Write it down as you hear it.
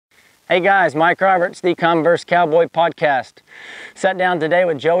Hey guys, Mike Roberts, the Converse Cowboy Podcast. Sat down today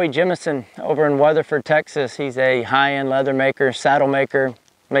with Joey Jemison over in Weatherford, Texas. He's a high-end leather maker, saddle maker,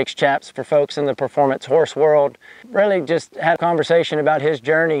 makes chaps for folks in the performance horse world. Really just had a conversation about his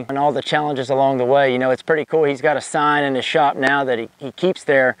journey and all the challenges along the way. You know, it's pretty cool. He's got a sign in his shop now that he keeps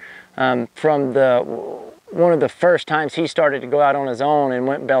there from one of the first times he started to go out on his own and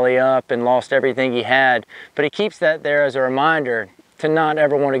went belly up and lost everything he had. But he keeps that there as a reminder to not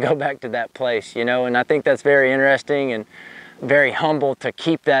ever want to go back to that place, you know, and I think that's very interesting and very humble to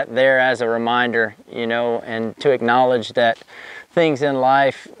keep that there as a reminder, you know, and to acknowledge that things in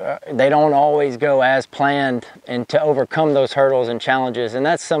life, they don't always go as planned, and to overcome those hurdles and challenges. And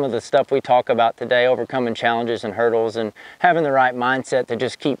that's some of the stuff we talk about today, overcoming challenges and hurdles and having the right mindset to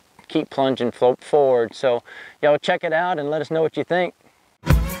just keep plunging forward. So y'all check it out and let us know what you think.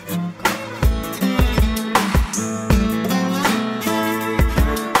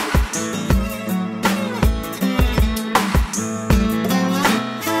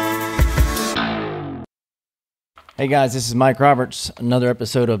 Hey guys, this is Mike Roberts, another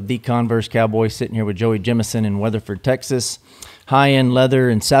episode of The Converse Cowboy, sitting here with Joey Jemison in Weatherford, Texas, high-end leather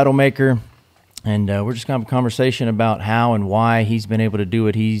and saddle maker, and we're just going to have a conversation about how and why he's been able to do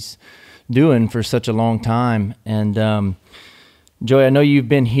what he's doing for such a long time. And Joey, I know you've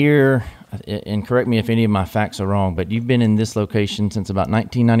been here, and correct me if any of my facts are wrong, but you've been in this location since about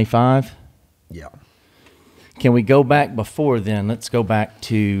 1995? Yeah. Can we go back before then? Let's go back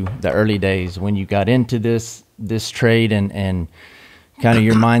to the early days when you got into this trade and kind of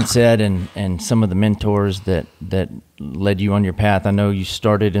your mindset and some of the mentors that led you on your path. I know you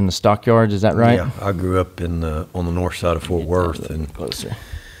started in the stockyards, is that right? Yeah, I grew up on the north side of Fort Worth. And closer.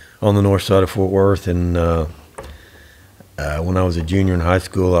 On the north side of Fort Worth, and when I was a junior in high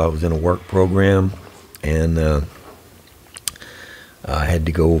school, I was in a work program, and I had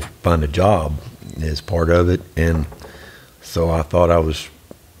to go find a job as part of it, and so I thought I was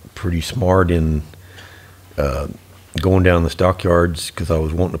pretty smart in going down the stockyards because I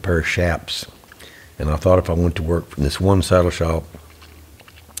was wanting a pair of chaps, and I thought if I went to work from this one saddle shop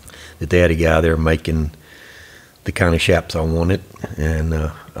that they had a guy there making the kind of chaps I wanted, and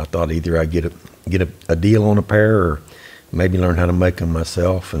I thought either I'd get a deal on a pair or maybe learn how to make them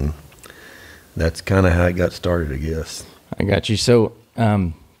myself, and that's kind of how it got started, I guess. I got you. So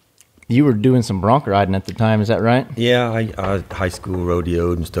you were doing some bronc riding at the time, is that right? Yeah, I high school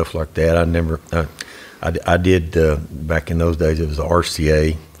rodeoed and stuff like that. I did back in those days. It was the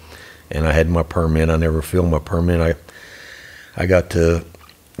RCA, and I had my permit. I never filled my permit. I got to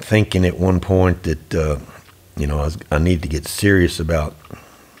thinking at one point that I needed to get serious about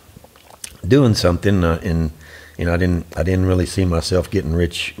doing something, and I didn't really see myself getting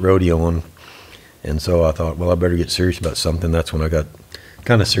rich rodeoing, and so I thought, well, I better get serious about something. That's when I got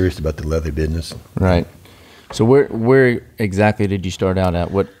kind of serious about the leather business. Right. So where exactly did you start out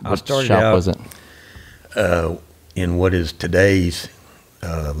at? What shop was it? In what is today's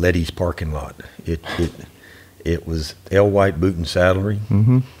Letty's parking lot. It was L. White Boot and Saddlery.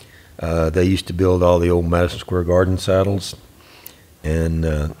 Mm-hmm. They used to build all the old Madison Square Garden saddles, and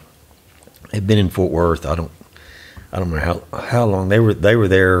they've been in Fort Worth. I don't know how long they were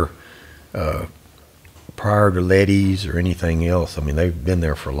there prior to Letty's or anything else. I mean, they've been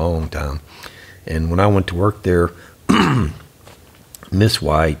there for a long time. And when I went to work there, Miss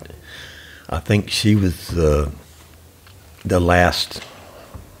White, I think she was the last.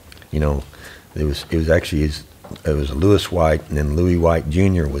 It was Lewis White, and then Louis White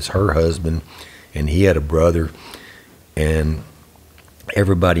Jr. was her husband, and he had a brother, and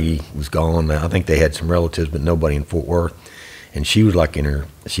everybody was gone. I think they had some relatives, but nobody in Fort Worth. And she was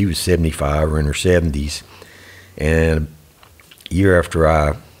she was 75 or in her 70s, and a year after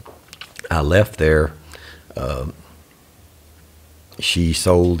I left there, she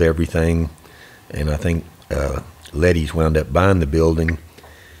sold everything, and I think Letty's wound up buying the building,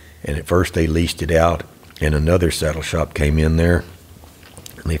 and at first they leased it out, and another saddle shop came in there,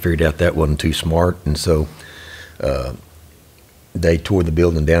 and they figured out that wasn't too smart, and so they tore the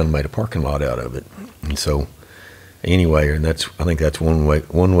building down and made a parking lot out of it. And so anyway, and I think that's one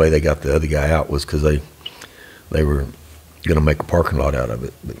way they got the other guy out was because they were going to make a parking lot out of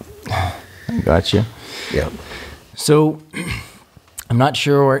it. But, gotcha. Yeah. So I'm not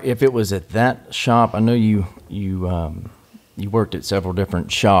sure if it was at that shop. I know you worked at several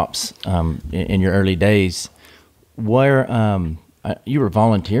different shops in your early days. Where you were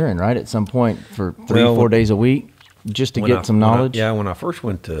volunteering, right, at some point for 4 days a week just to get some knowledge? When I first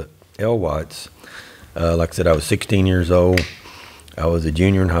went to L. White's, like I said, I was 16 years old. I was a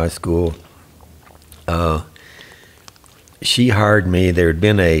junior in high school. she hired me. There had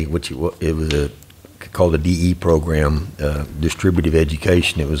been it was called a DE program, distributive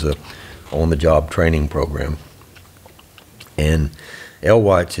education. It was a on-the-job training program. And L.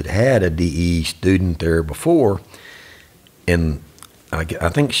 White's had a DE student there before, and I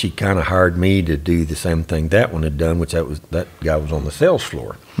think she kind of hired me to do the same thing that one had done, which that guy was on the sales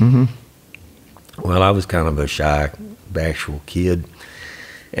floor. Mm-hmm. Well, I was kind of a shy, bashful kid,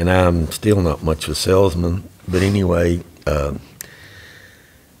 and I'm still not much of a salesman. But anyway,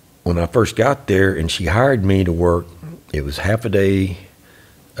 when I first got there and she hired me to work, it was half a day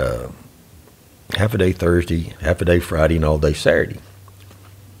Thursday, half a day Friday, and all day Saturday.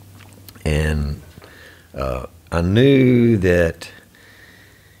 And I knew that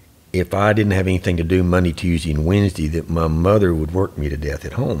if I didn't have anything to do Monday, Tuesday, and Wednesday, that my mother would work me to death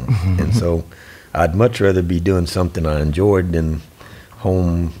at home. And so I'd much rather be doing something I enjoyed than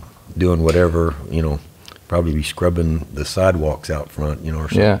home doing whatever, probably be scrubbing the sidewalks out front, or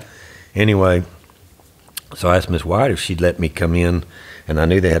something. Yeah. Anyway, so I asked Miss White if she'd let me come in, and I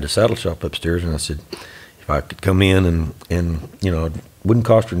knew they had a saddle shop upstairs, and I said if I could come in and it wouldn't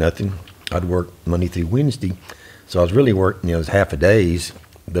cost her nothing. I'd work Monday through Wednesday. So I was really working, it was half a days,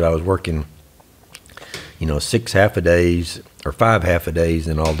 but I was working, 6 half a days or 5 half a days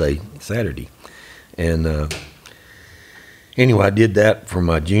and all day Saturday. And anyway, I did that for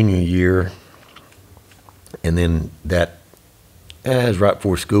my junior year, and then that was right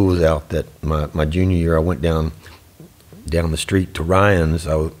before school was out. That my junior year, I went down the street to Ryan's.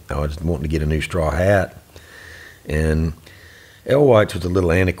 I was wanting to get a new straw hat, and L. White's was a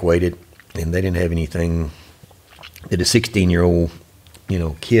little antiquated, and they didn't have anything that a 16-year-old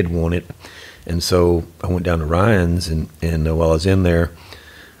kid wanted. And so I went down to Ryan's, and while I was in there,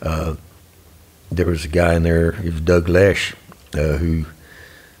 there was a guy in there. It was Doug Lesh, who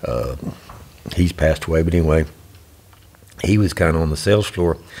he's passed away, but anyway, he was kind of on the sales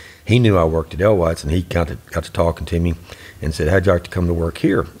floor. He knew I worked at L. White's, and he kind of got to talking to me and said, "How'd you like to come to work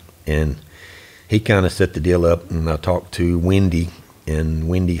here?" And he kind of set the deal up, and I talked to Wendy, and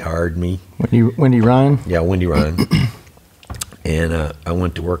Wendy hired me. Wendy Ryan? Yeah, Wendy Ryan. And I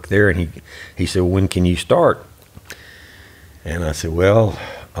went to work there, and he said, "Well, when can you start?" And I said, "Well,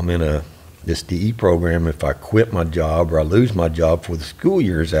 I'm in this DE program. If I quit my job or I lose my job before the school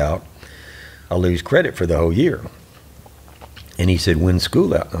year's out, I'll lose credit for the whole year." And he said, "When's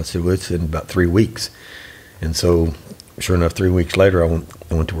school out?" And I said, "Well, it's in about 3 weeks." And so, sure enough, 3 weeks later, I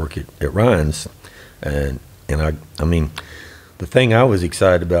went to work at Ryan's. And I mean, the thing I was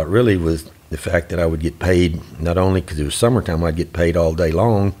excited about really was the fact that I would get paid, not only because it was summertime, I'd get paid all day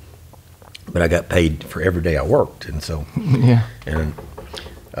long, but I got paid for every day I worked. And so, yeah. And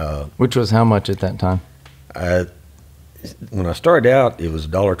which was how much at that time? When I started out, it was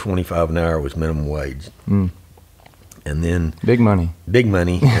 $1.25 an hour was minimum wage. Mm. And then big money.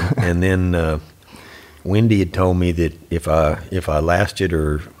 and then Wendy had told me that if I lasted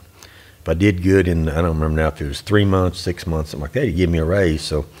or if I did good, and I don't remember now if it was 3 months, 6 months, something like that, he'd give me a raise.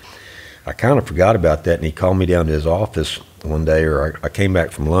 So I kind of forgot about that, and he called me down to his office one day, or I came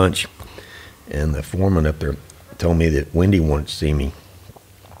back from lunch, and the foreman up there told me that Wendy wanted to see me,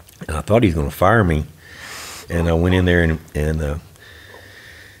 and I thought he was going to fire me. And I went in there, and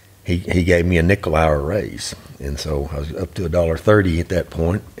he gave me a nickel-hour raise, and so I was up to $1.30 at that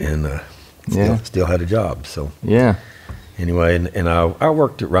point, and still had a job. So yeah. Anyway, and I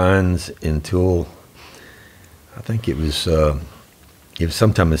worked at Ryan's until I think it was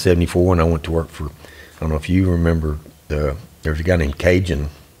sometime in '74 when I went to work for, I don't know if you remember, there was a guy named Cajun.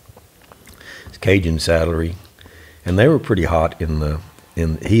 It's Cajun Saddlery, and they were pretty hot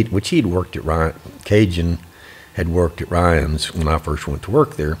which he'd worked at Ryan. Cajun had worked at Ryan's when I first went to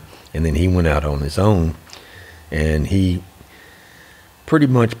work there, and then he went out on his own, and he pretty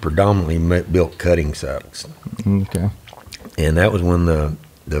much predominantly built cutting saddles. Okay. And that was when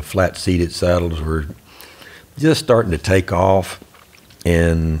the flat-seated saddles were just starting to take off,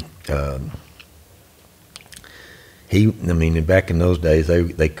 and back in those days,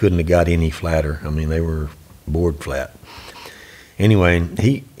 they couldn't have got any flatter. I mean, they were board flat. Anyway,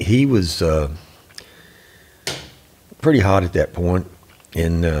 he was pretty hot at that point,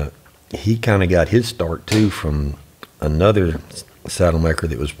 and he kind of got his start too from another saddle maker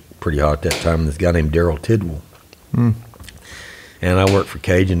that was pretty hot at that time, this guy named Darrell Tidwell. Mm. And I worked for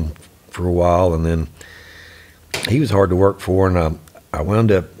Cajun for a while, and then he was hard to work for, and I went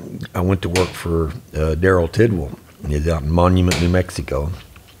to work for Darrell Tidwell. He's out in Monument, New Mexico,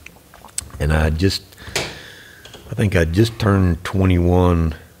 and I think I just turned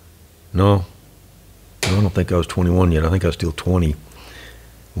 21. No, I don't think I was 21 yet. I think I was still 20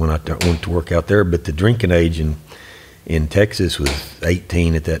 when I went to work out there. But the drinking age in in Texas was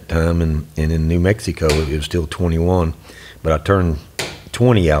 18 at that time, and in New Mexico it was still 21. But I turned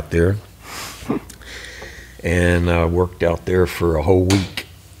 20 out there, and I worked out there for a whole week.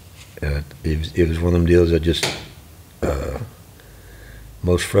 It was one of them deals that just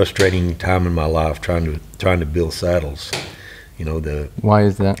most frustrating time in my life trying to build saddles. You know, why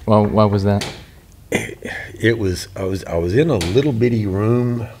is that? Well, why was that? It was I was in a little bitty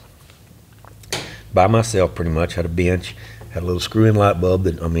room by myself, pretty much. Had a bench, had a little screw-in light bulb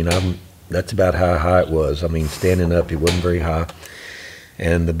that's about how high it was. I mean, standing up, it wasn't very high.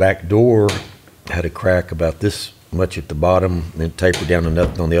 And the back door had a crack about this much at the bottom, and it tapered down to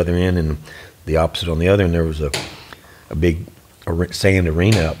nothing on the other end, and the opposite on the other. And there was a big sand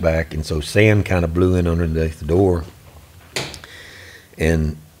arena out back, and so sand kind of blew in underneath the door.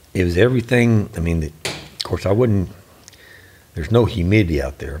 And it was everything. I mean, of course, there's no humidity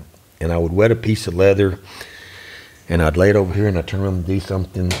out there. And I would wet a piece of leather, and I'd lay it over here, and I'd turn around and do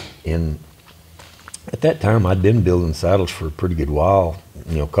something. And at that time, I'd been building saddles for a pretty good while,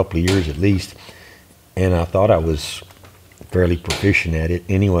 you know, a couple of years at least. And I thought I was fairly proficient at it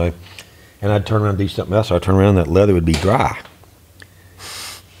anyway. And I'd turn around and do something else. I'd turn around, and that leather would be dry.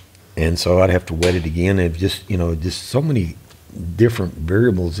 And so I'd have to wet it again. It was just, you know, just so many different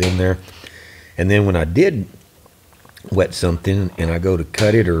variables in there. And then when I did wet something and I go to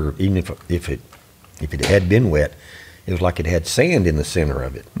cut it, or even if it had been wet, it was like it had sand in the center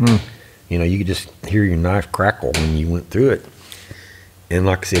of it. You know, you could just hear your knife crackle when you went through it. And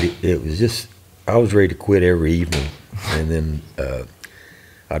like I said, it was just, I was ready to quit every evening. And then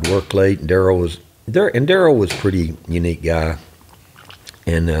I'd work late, and Daryl was a pretty unique guy.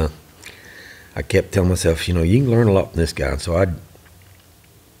 And I kept telling myself, you know, you can learn a lot from this guy. And so I'd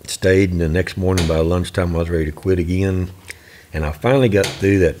stayed, and the next morning by lunchtime I was ready to quit again. And I finally got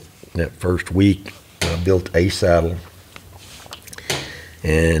through that first week. I built a saddle,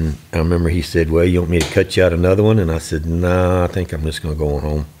 and I remember he said, well, you want me to cut you out another one? And I said, nah, I think I'm just going to go on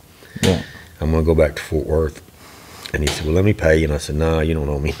home. Yeah. I'm going to go back to Fort Worth. And he said, well, let me pay you. And I said, nah, you don't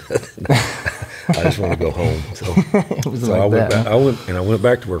owe me nothing. I just want to go home. So, it was so like I went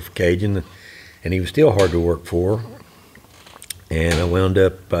back to work for Cajun, and he was still hard to work for. And I wound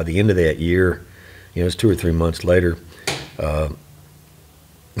up, by the end of that year, you know, it was 2 or 3 months later, I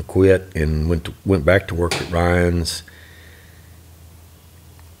quit and went back to work at Ryan's.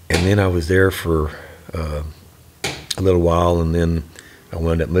 And then I was there for a little while, and then I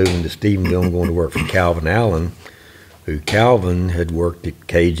wound up moving to Stephenville and going to work for Calvin Allen, who Calvin had worked at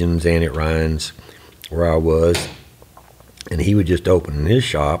Cajun's and at Ryan's, where I was. And he would just open his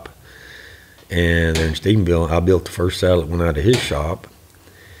shop. And there in Stephenville, I built the first saddle that went out of his shop.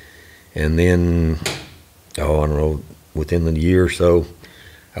 And then, I don't know, within the year or so,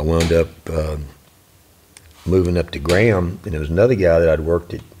 I wound up moving up to Graham. And there was another guy that I'd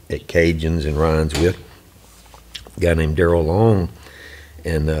worked at Cajun's and Ryan's with, a guy named Daryl Long.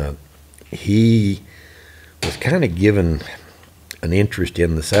 And he was kind of given an interest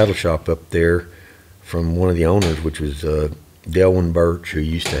in the saddle shop up there from one of the owners, which was Delwyn Birch, who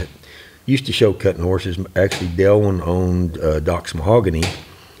used to show cutting horses. Actually, Delwyn owned Doc's Mahogany,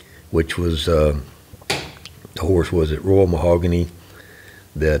 which was the horse was at Royal Mahogany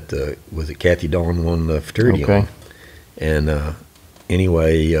that was at Kathy Dawn won the futurity on. And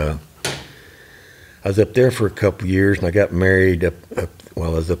anyway, I was up there for a couple of years, and I got married up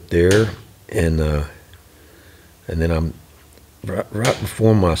while I was up there, and then I'm right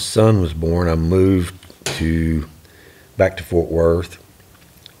before my son was born, I moved back to Fort Worth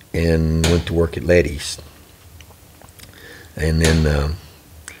and went to work at Letty's. And then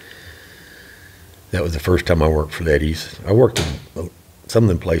that was the first time I worked for Letty's. I worked in some of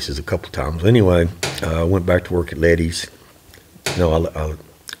them places a couple times. Anyway, I went back to work at Letty's. No, I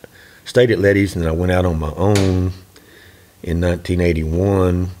stayed at Letty's, and then I went out on my own in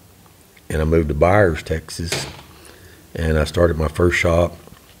 1981, and I moved to Byers, Texas, and I started my first shop.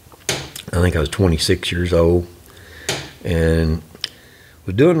 I think I was 26 years old, and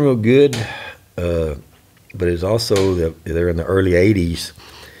was doing real good, but it was also there in the early 80s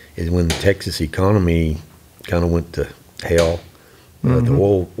is when the Texas economy kind of went to hell,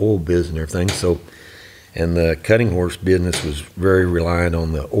 the oil business and everything. So, and the cutting horse business was very reliant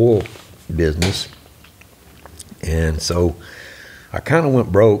on the oil business. And so I kind of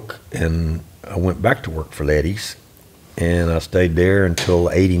went broke, and I went back to work for Letty's, and I stayed there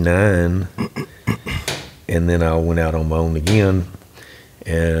until 89, and then I went out on my own again.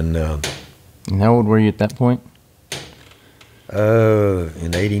 And how old were you at that point?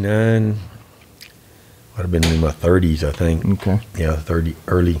 In 89, I'd have been in my 30s, I think. Okay. Yeah, 30,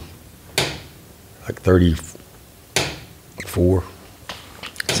 early, like 30, 4,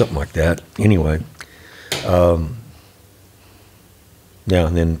 something like that. Anyway, yeah,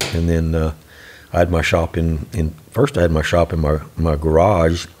 and then I had my shop first I had my shop in my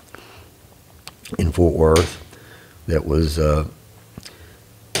garage in Fort Worth that was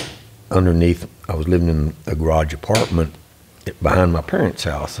underneath. I was living in a garage apartment behind my parents'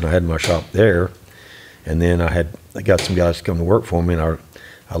 house, and I had my shop there. And then I got some guys to come to work for me, and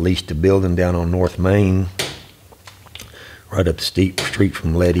I leased a building down on North Main, right up the steep street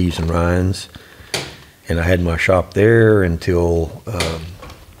from Letty's and Ryan's. And I had my shop there until,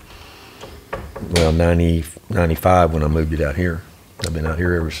 95 when I moved it out here. I've been out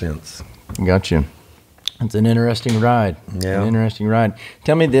here ever since. Gotcha. It's an interesting ride. Yeah. An interesting ride.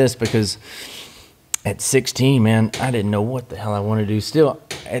 Tell me this, because at 16, man, I didn't know what the hell I wanted to do. Still,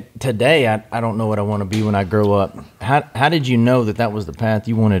 today, I don't know what I want to be when I grow up. How did you know that was the path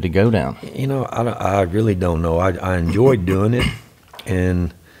you wanted to go down? You know, I really don't know. I enjoyed doing it,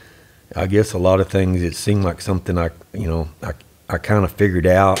 and I guess a lot of things, it seemed like something I kind of figured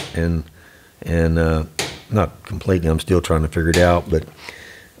out, and not completely. I'm still trying to figure it out,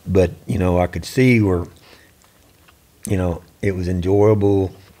 but you know, I could see where, you know, it was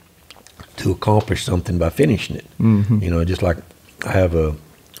enjoyable to accomplish something by finishing it. Mm-hmm. You know, just like I have a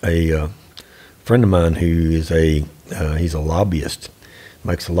friend of mine who is he's a lobbyist,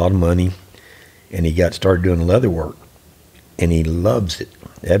 makes a lot of money, and he got started doing leather work, and he loves it,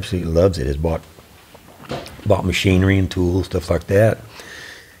 absolutely loves it. Has bought machinery and tools, stuff like that.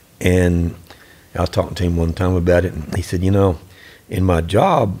 And I was talking to him one time about it, and he said, you know, in my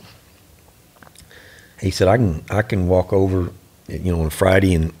job, he said, I can walk over, you know, on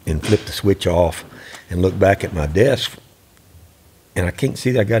Friday and flip the switch off and look back at my desk, and I can't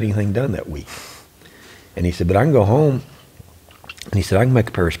see that I got anything done that week. And he said, but I can go home, and he said, I can make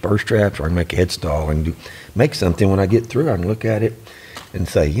a pair of spur straps, or I can make a headstall, and make something. When I get through, I can look at it and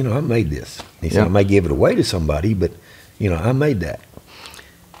say, you know, I made this. And he said, I may give it away to somebody, but, you know, I made that.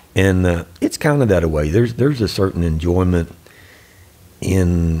 And it's kind of that way. There's a certain enjoyment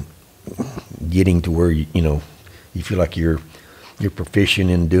in getting to where you feel like you're proficient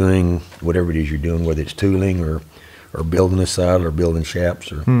in doing whatever it is you're doing, whether it's tooling or building a saddle or building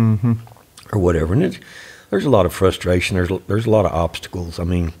shafts or or whatever. And there's a lot of frustration. There's a lot of obstacles. I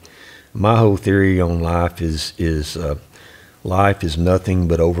mean, my whole theory on life is life is nothing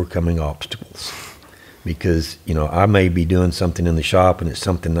but overcoming obstacles. Because, you know, I may be doing something in the shop and it's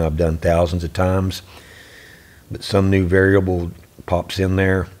something that I've done thousands of times, but some new variable pops in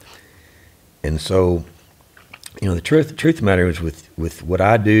there. And so, you know, the truth of the matter is with what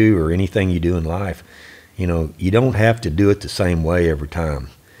I do or anything you do in life, you know, you don't have to do it the same way every time.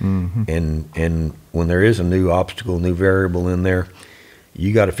 Mm-hmm. And when there is a new obstacle, new variable in there,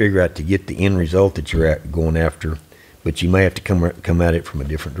 you got to figure out to get the end result that you're going after, but you may have to come at it from a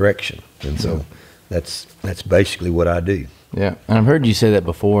different direction. And so that's basically what I do. Yeah, and I've heard you say that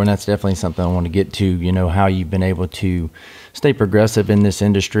before, and that's definitely something I want to get to, you know, how you've been able to stay progressive in this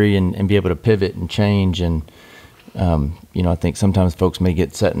industry and be able to pivot and change. And, you know, I think sometimes folks may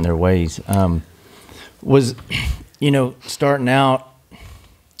get set in their ways. You know, starting out,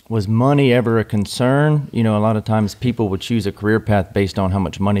 was money ever a concern? You know, a lot of times people would choose a career path based on how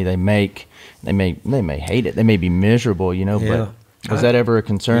much money they make. They may hate it. They may be miserable, you know, but was that ever a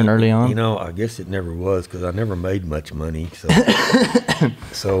concern early on? You know, I guess it never was, because I never made much money. So,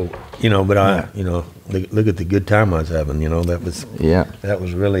 so you know, but you know, look at the good time I was having. You know, that was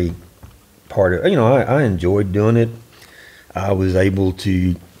really part of. You know, I enjoyed doing it. I was able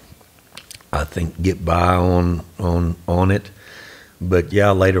to, I think, get by on it. But yeah,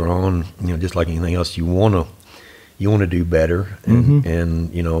 later on, you know, just like anything else, you wanna do better,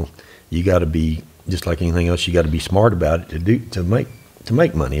 and you know, you got to be. Just like anything else, you got to be smart about it to make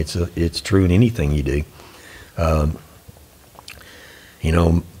money. It's true in anything you do. You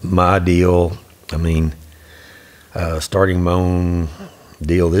know, my deal. I mean, starting my own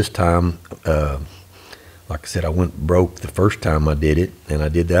deal this time. Like I said, I went broke the first time I did it, and I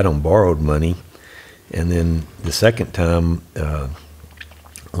did that on borrowed money. And then the second time,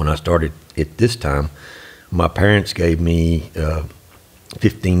 when I started it this time, my parents gave me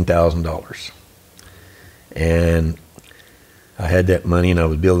 $15,000. And I had that money, and I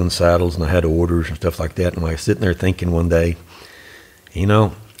was building saddles, and I had orders and stuff like that. And I was sitting there thinking one day, you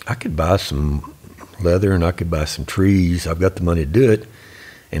know, I could buy some leather and I could buy some trees. I've got the money to do it.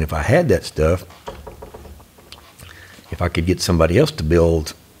 And if I had that stuff, if I could get somebody else to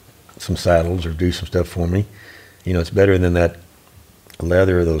build some saddles or do some stuff for me, you know, it's better than that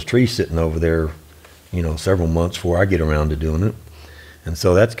leather or those trees sitting over there, you know, several months before I get around to doing it. And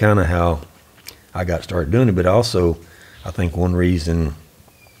so that's kind of how I got started doing it. But also, I think one reason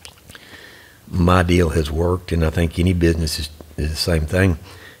my deal has worked, and I think any business is the same thing,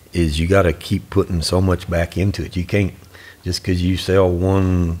 is you got to keep putting so much back into it. You can't, just because you sell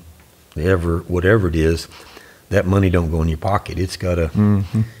one, whatever it is, that money don't go in your pocket. It's got to,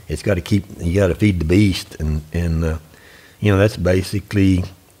 it's got to keep. You got to feed the beast, and you know, that's basically,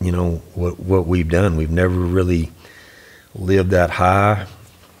 you know, what we've done. We've never really lived that high,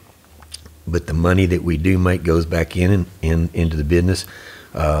 but the money that we do make goes back into the business.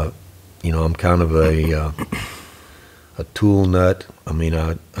 You know, I'm kind of a tool nut. I mean,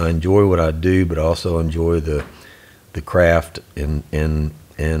 I enjoy what I do, but I also enjoy the craft, and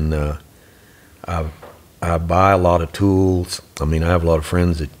I buy a lot of tools. I mean, I have a lot of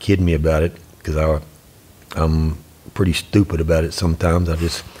friends that kid me about it, because I'm pretty stupid about it sometimes.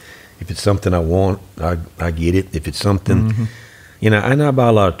 If it's something I want, I get it. If it's something, you know, and I buy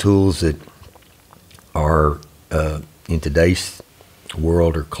a lot of tools that are in today's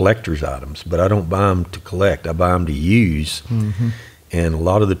world are collector's items, but I don't buy them to collect. I buy them to use. And a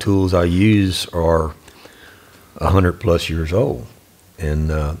lot of the tools I use are 100+ years old,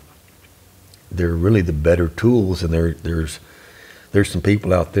 and they're really the better tools. And there's some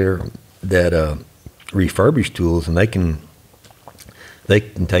people out there that refurbish tools, and they can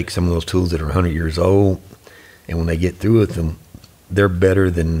take some of those tools that are 100 years old, and when they get through with them, they're better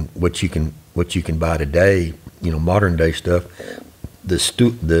than what you can buy today. You know, modern day stuff. The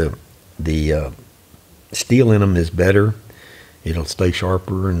steel in them is better. It'll stay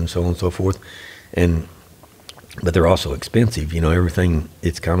sharper, and so on and so forth. But they're also expensive. You know, everything.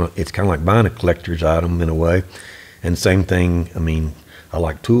 It's kind of like buying a collector's item in a way. And same thing. I mean, I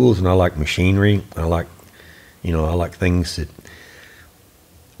like tools and I like machinery. I like things that.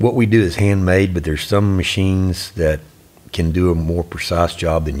 What we do is handmade, but there's some machines that can do a more precise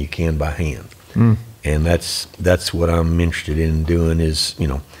job than you can by hand. And that's what I'm interested in doing, is, you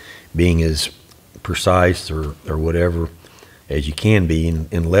know, being as precise or whatever as you can be.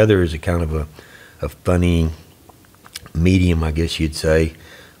 And leather is a kind of a funny medium, I guess you'd say.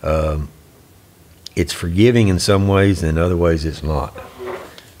 It's forgiving in some ways, and in other ways it's not.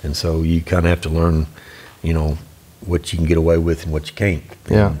 And so you kind of have to learn, you know, what you can get away with and what you can't.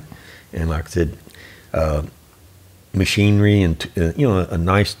 Yeah. And like I said, machinery and you know, a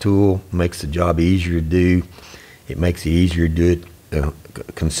nice tool makes the job easier to do. It makes it easier to do it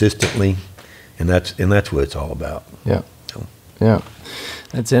consistently, and that's what it's all about. Yeah. So. Yeah,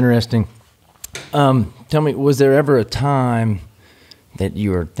 that's interesting. Tell me, was there ever a time that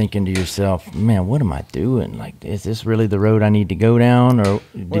you were thinking to yourself, man, what am I doing? Like, is this really the road I need to go down? Or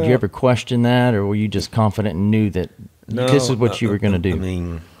did you ever question that, or were you just confident and knew that this is what you were going to do? I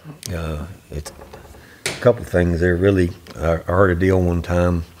mean, it's a couple things there, really. I heard a deal one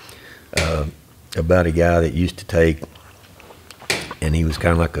time about a guy that used to take, and he was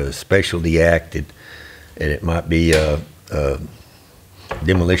kind of like a specialty act, and it might be a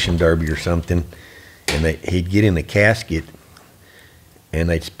demolition derby or something, and he'd get in a casket, and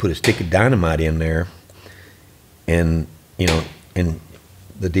they'd put a stick of dynamite in there, and, you know, and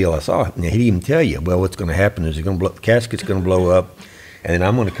the deal I saw, and he'd even tell you, well, what's going to happen is the casket's going to blow up, and then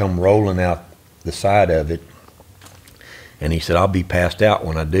I'm going to come rolling out the side of it. And he said, I'll be passed out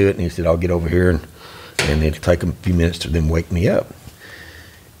when I do it. And he said, I'll get over here, and it'll take them a few minutes to then wake me up.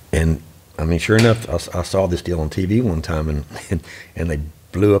 And I mean, sure enough, I saw this deal on TV one time, and they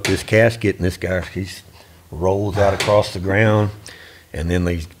blew up this casket, and this guy, he rolls out across the ground, and then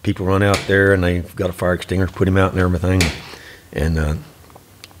these people run out there, and they've got a fire extinguisher, put him out and everything, and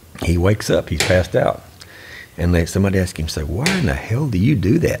he wakes up, he's passed out. And somebody asked him, say, why in the hell do you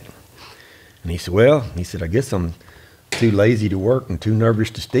do that? And he said, well, I guess I'm too lazy to work and too nervous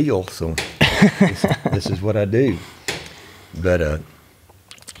to steal, so this is what I do. But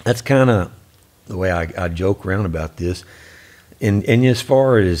that's kind of the way I joke around about this. And as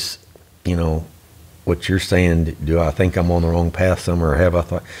far as, you know, what you're saying, do I think I'm on the wrong path somewhere, or have I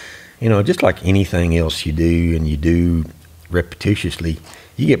thought, you know, just like anything else you do, and you do repetitiously,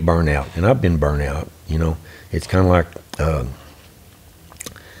 you get burnt out. And I've been burnt out, you know. It's kind of like,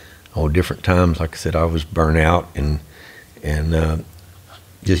 different times, like I said, I was burnt out, and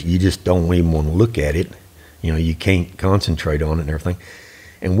you just don't even want to look at it. You know, you can't concentrate on it and everything.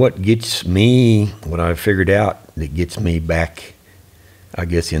 And what gets me, what I've figured out that gets me back, I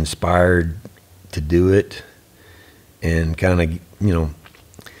guess, inspired to do it, and kind of, you know,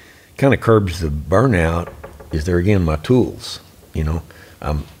 kind of curbs the burnout, is there again my tools. You know,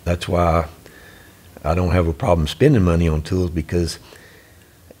 that's why I don't have a problem spending money on tools, because,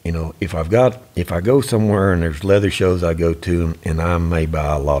 you know, if I go somewhere and there's leather shows I go to, and I may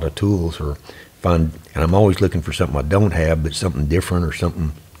buy a lot of tools, or find, and I'm always looking for something I don't have, but something different or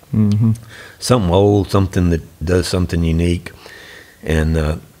something, something old, something that does something unique. And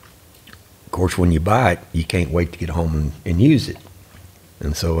of course, when you buy it, you can't wait to get home and use it.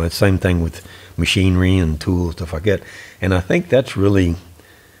 And so that's the same thing with machinery and tools, stuff like that. And I think that's really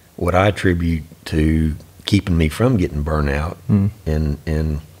what I attribute to keeping me from getting burnt out.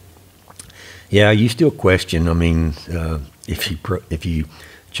 And yeah, you still question, I mean, if you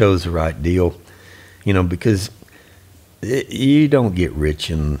chose the right deal, you know, because you don't get rich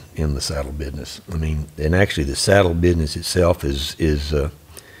in the saddle business. I mean, and actually the saddle business itself is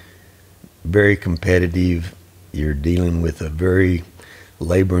very competitive. You're dealing with a very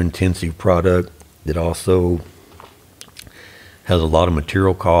labor-intensive product that also has a lot of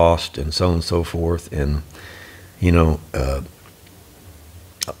material cost and so on and so forth. And, you know,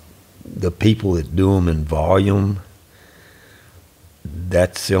 the people that do them in volume,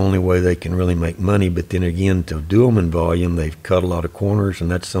 that's the only way they can really make money. But then again, to do them in volume, they've cut a lot of corners, and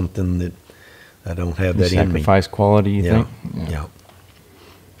that's something that I don't have that in me. Sacrifice quality, you think?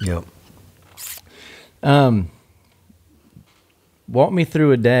 Yeah. Walk me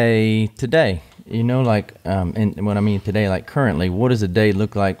through a day today. You know, like, and when I mean today, like currently, what does a day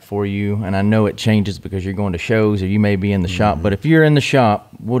look like for you? And I know it changes because you're going to shows or you may be in the shop, but if you're in the shop,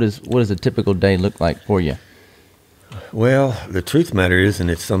 what does a typical day look like for you? Well, the truth of the matter is, and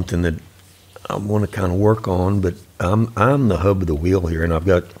it's something that I want to kind of work on, but I'm the hub of the wheel here, and I've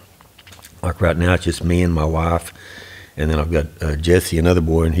got, like right now, it's just me and my wife, and then I've got Jesse, another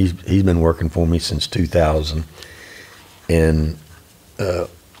boy, and he's been working for me since 2000. And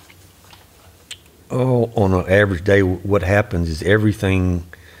on an average day, what happens is everything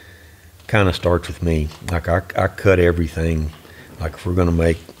kind of starts with me. Like I cut everything. Like if we're going to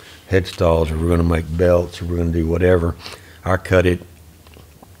make headstalls or we're going to make belts or we're going to do whatever, I cut it,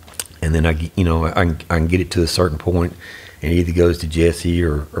 and then I can get it to a certain point, and it either goes to Jesse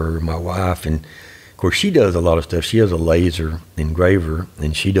or my wife. And of course, she does a lot of stuff. She has a laser engraver,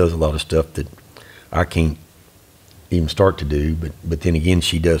 and she does a lot of stuff that I can't even start to do. But then again,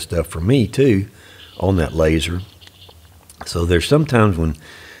 she does stuff for me too on that laser. So there's sometimes when,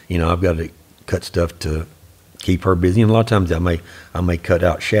 you know, I've got to cut stuff to keep her busy, and a lot of times I may cut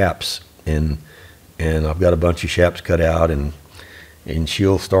out shaps, and I've got a bunch of shaps cut out, and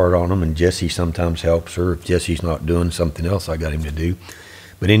she'll start on them, and Jesse sometimes helps her if Jesse's not doing something else I got him to do.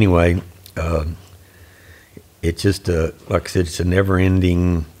 But anyway, it's just like I said, it's a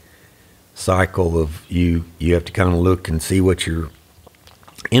never-ending cycle of you have to kind of look and see what your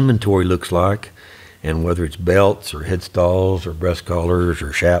inventory looks like, and whether it's belts or headstalls or breast collars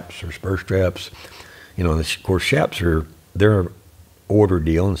or shaps or spur straps. You know, of course, shaps they're an order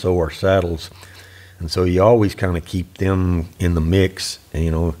deal, and so are saddles. And so you always kind of keep them in the mix, and,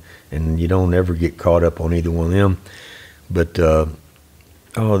 you know, and you don't ever get caught up on either one of them. But the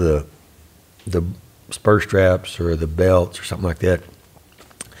spur straps or the belts or something like that,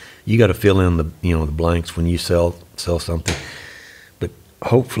 you got to fill in the blanks when you sell something. But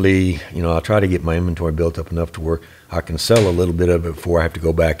hopefully, you know, I try to get my inventory built up enough to where I can sell a little bit of it before I have to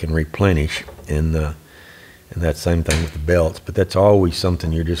go back and replenish. And that same thing with the belts. But that's always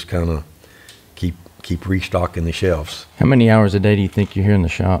something you're just kind of keep restocking the shelves. How many hours a day do you think you're here in the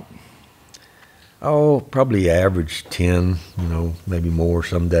shop? Oh, probably average 10, you know, maybe more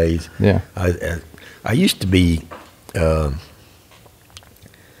some days. Yeah. I used to be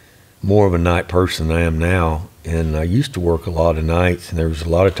more of a night person than I am now, and I used to work a lot of nights, and there was a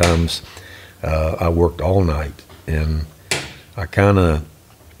lot of times I worked all night, and I kind of,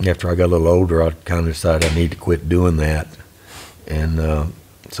 after I got a little older, I kind of decided I need to quit doing that. And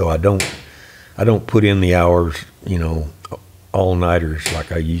so I don't put in the hours, you know, all-nighters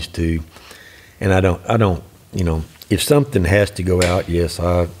like I used to. And I don't, you know, if something has to go out, yes,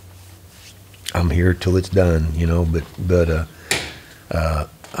 I'm here till it's done, you know, but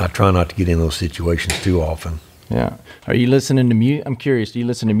I try not to get in those situations too often. Yeah. Are you listening to music? I'm curious, do you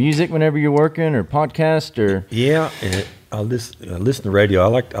listen to music whenever you're working, or podcast, or? Yeah, and I listen to radio.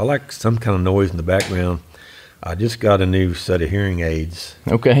 I like some kind of noise in the background. I just got a new set of hearing aids.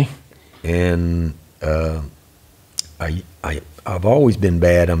 Okay. And I've always been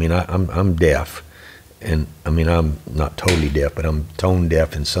bad. I mean, I'm deaf, and I mean, I'm not totally deaf, but I'm tone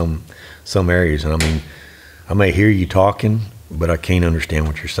deaf in some areas. And I mean, I may hear you talking, but I can't understand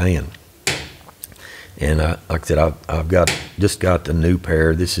what you're saying. And like I said, I've just got the new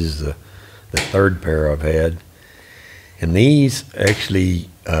pair. This is the third pair I've had, and these actually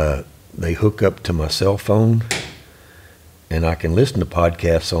they hook up to my cell phone, and I can listen to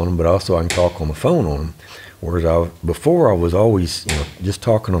podcasts on them, but also I can talk on the phone on them. Whereas before I was always, just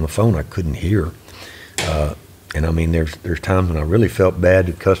talking on the phone, I couldn't hear. And I mean, there's times when I really felt bad.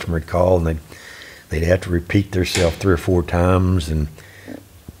 The customer would call and they'd have to repeat themselves 3 or 4 times, and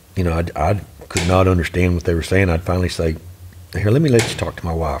I could not understand what they were saying. I'd finally say, "Here, let me let you talk to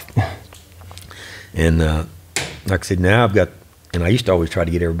my wife." And like I said, now I've got, and I used to always try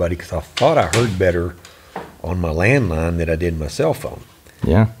to get everybody, because I thought I heard better on my landline than I did my cell phone.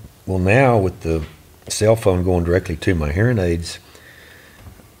 Yeah. Well, now with the cell phone going directly to my hearing aids,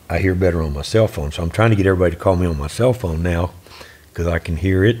 I hear better on my cell phone. So I'm trying to get everybody to call me on my cell phone now, because I can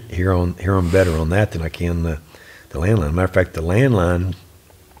hear them better on that than I can the landline. Matter of fact, the landline,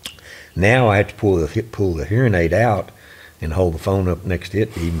 now I have to pull the hearing aid out and hold the phone up next to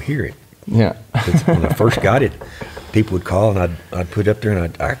it to even hear it. Yeah. When I first got it, people would call and I'd put it up there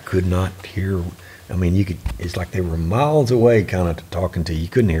and I could not hear. I mean, it's like they were miles away kind of talking to you. You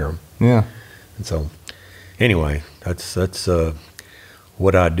couldn't hear them. Yeah. And so anyway, that's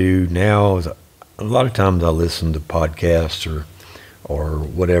what I do now. Is a lot of times I listen to podcasts or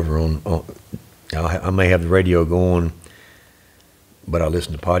whatever I may have the radio going, but I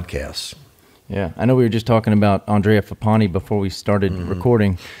listen to podcasts. Yeah, I know we were just talking about Andrea Fapani before we started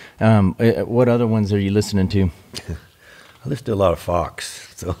recording. What other ones are you listening to? I listen to a lot of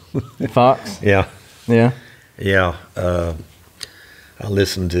Fox. So Fox? Yeah. Yeah. Yeah. I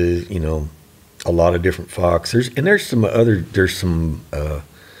listen to, a lot of different Fox. There's some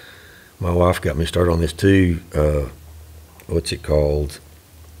my wife got me started on this too. What's it called?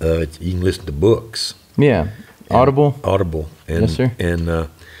 You can listen to books. Yeah. Audible? Audible. And, yes, sir. And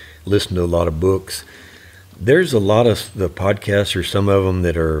listen to a lot of books. There's a lot of the podcasts, or some of them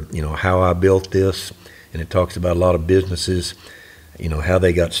that are, how I built this, and it talks about a lot of businesses, how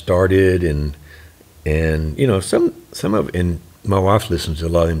they got started, and some of, and my wife listens to a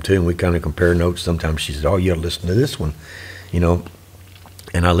lot of them too, and we kind of compare notes. Sometimes she says, "Oh, you ought to listen to this one,"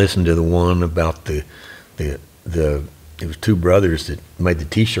 and I listened to the one about the it was 2 brothers that made the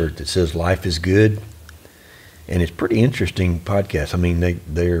T-shirt that says "Life is Good," and it's pretty interesting podcast. I mean,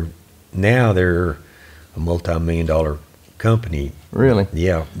 they're a multi-million-dollar company. Really?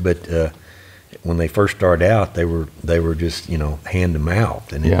 Yeah, but when they first started out, they were just hand to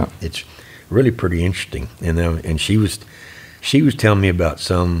mouth, and it's really pretty interesting. And she was telling me about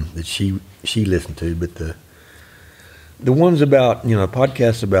some that she listened to, but the ones about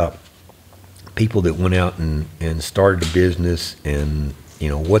podcasts about people that went out and started a business, and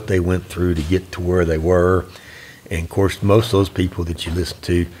what they went through to get to where they were. And of course, most of those people that you listen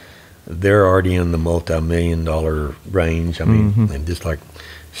to, they're already in the multi-million-dollar range. I mean, and just like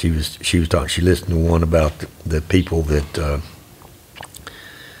she was talking, she listened to one about the people that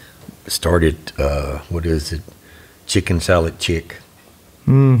started what is it, Chicken Salad Chick.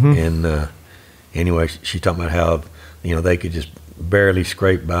 And anyway, she talking about how they could just barely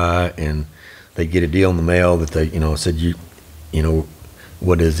scrape by, and they get a deal in the mail that they said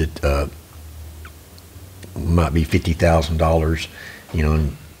what is it, might be $50,000,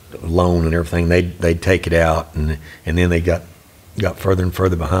 and loan and everything. They'd take it out, and then they got further and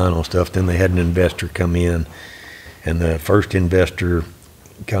further behind on stuff. Then they had an investor come in, and the first investor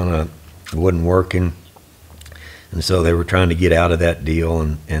kind of wasn't working, and so they were trying to get out of that deal,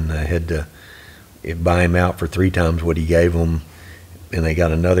 and they had to buy him out for 3 times what he gave them, and they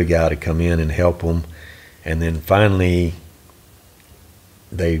got another guy to come in and help them, and then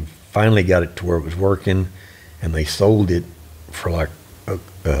they finally got it to where it was working, and they sold it for like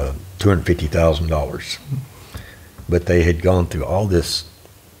 $250,000. But they had gone through all this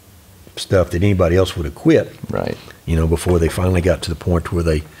stuff that anybody else would have quit, right? Before they finally got to the point where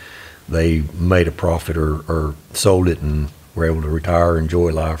they made a profit or sold it and were able to retire,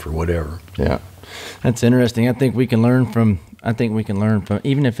 enjoy life, or whatever. Yeah, that's interesting. I think we can learn from.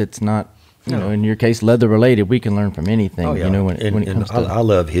 Even if it's not, in your case, leather related, we can learn from anything. Oh, yeah. When it comes to. I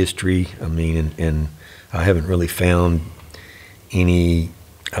love history. I mean, and I haven't really found any.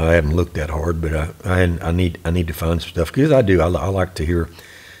 I haven't looked that hard, but I need to find some stuff, because I do. I like to hear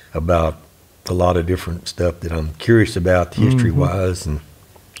about a lot of different stuff that I'm curious about, history wise, and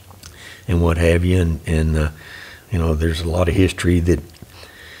what have you. And there's a lot of history that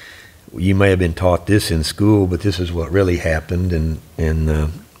you may have been taught this in school, but this is what really happened,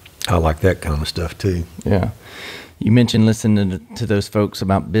 and I like that kind of stuff too. Yeah, you mentioned listening to those folks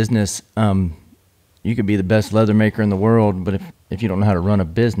about business. You could be the best leather maker in the world, but if you don't know how to run a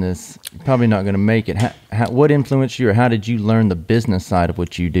business, you're probably not going to make it. What influenced you, or how did you learn the business side of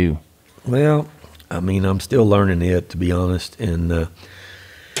what you do? Well, I mean, I'm still learning it, to be honest. And,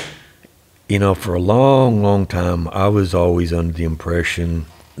 for a long, long time, I was always under the impression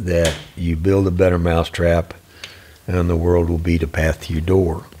that you build a better mousetrap and the world will be the path to your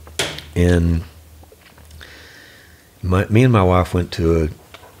door. And me and my wife went to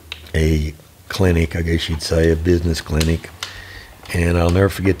a clinic, I guess you'd say, a business clinic. And I'll never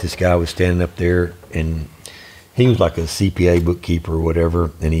forget, this guy was standing up there, and he was like a CPA bookkeeper or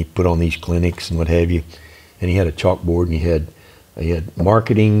whatever, and he put on these clinics and what have you. And he had a chalkboard, and he had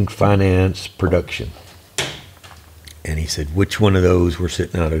marketing, finance, production. And he said, which one of those, we're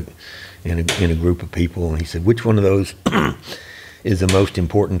sitting out in a group of people, and he said, which one of those is the most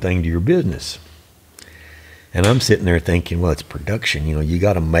important thing to your business? And I'm sitting there thinking, well, it's production. You know, you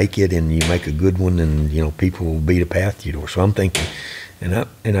got to make it, and you make a good one, and, you know, people will be the path to your door. So I'm thinking, and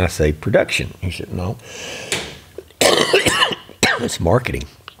I say production. He said, no, it's marketing.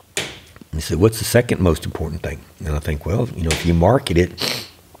 And he said, what's the second most important thing? And I think, well, you know, if you market it,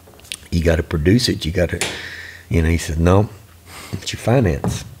 you got to produce it. You got to, you know. He said, no, it's your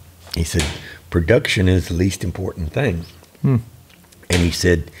finance. He said, production is the least important thing. And he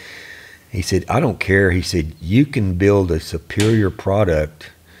said, I don't care. He said, you can build a superior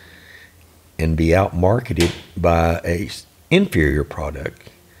product and be out-marketed by a inferior product.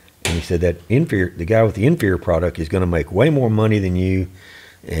 And he said that the guy with the inferior product is going to make way more money than you,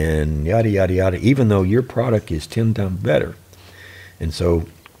 and yada, yada, yada, even though your product is 10 times better. And so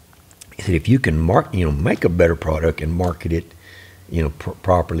he said, if you can make a better product and market it, you know,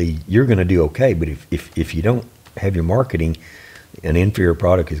 properly, you're going to do okay. But if you don't have your marketing, an inferior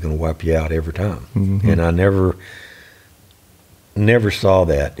product is going to wipe you out every time. And I never saw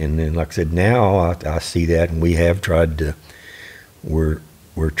that. And then, like I said, now I see that, and we have tried to, we're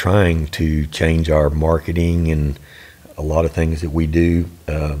trying to change our marketing and a lot of things that we do.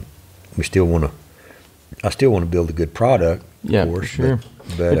 I still want to build a good product, of course. For sure.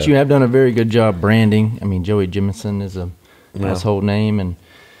 But you have done a very good job branding. I mean, Joey Jemison is a household name, and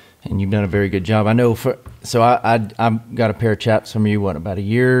you've done a very good job. I know. So I got a pair of chaps from you, about a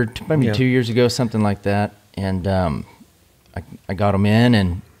year, maybe 2 years ago, something like that. And I got them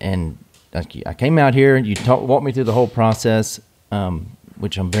in, and I came out here, and you walked me through the whole process,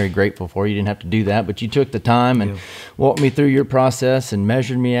 which I'm very grateful for. You didn't have to do that, but you took the time and walked me through your process and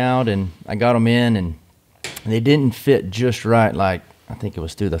measured me out, and I got them in, and they didn't fit just right. Like, I think it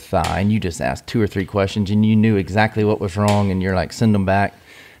was through the thigh, and you just asked 2 or 3 questions, and you knew exactly what was wrong, and you're like, send them back.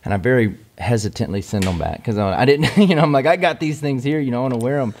 And I very hesitantly send them back because I didn't, you know, I'm like, I got these things here, you know, I want to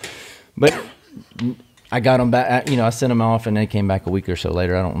wear them. But I got them back, you know, I sent them off, and they came back a week or so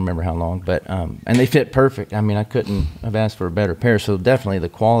later. I don't remember how long, but, and they fit perfect. I mean, I couldn't have asked for a better pair. So definitely the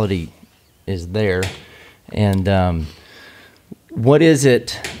quality is there. And what is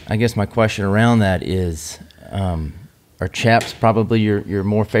it, I guess my question around that is, are chaps probably your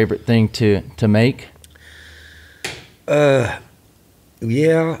more favorite thing to make?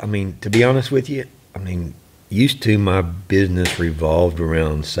 Yeah, I mean, to be honest with you, I mean, used to my business revolved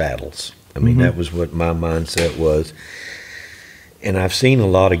around saddles. I mean, that was what my mindset was. And I've seen a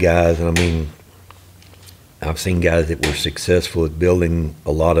lot of guys, and I mean, I've seen guys that were successful at building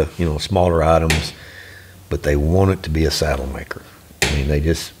a lot of, you know, smaller items, but they want it to be a saddle maker. I mean, it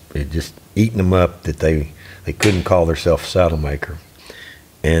just eating them up that they couldn't call themselves a saddle maker.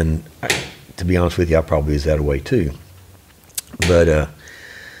 And to be honest with you, I probably was that way too. But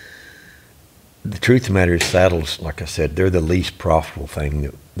the truth of the matter is, saddles, like I said, they're the least profitable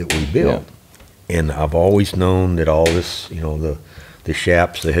thing that we build. Yeah. And I've always known that all this, you know, the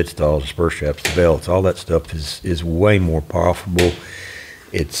shaps, the headstalls, the spur shaps, the belts, all that stuff is way more profitable.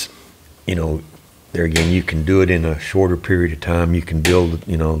 It's, you know, there again, you can do it in a shorter period of time. You can build,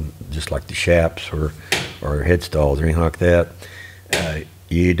 you know, just like the shaps or headstalls or anything like that.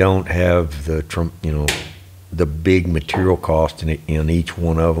 You don't have the, you know, the big material cost in each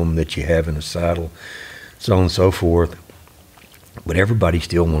one of them that you have in a saddle, so on and so forth. But everybody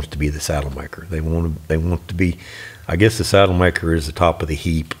still wants to be the saddle maker. They want to be, I guess the saddle maker is the top of the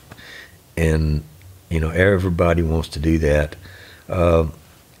heap, and you know, everybody wants to do that.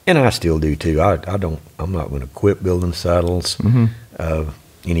 And I still do too. I'm not going to quit building saddles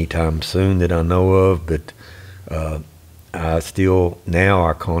anytime soon that I know of, but I still now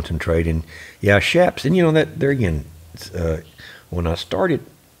I concentrate in shaps. And you know, that there again, when I started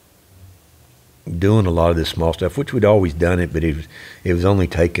doing a lot of this small stuff, which we'd always done it, but it was only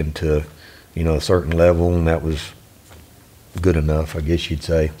taken to, you know, a certain level, and that was good enough, I guess you'd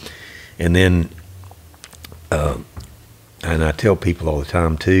say. And then and I tell people all the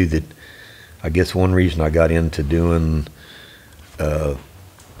time too that I guess one reason I got into doing the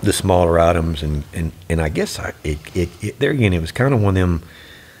smaller items, and I guess there again, it was kind of one of them,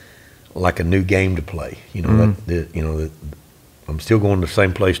 like a new game to play. You know, I'm still going to the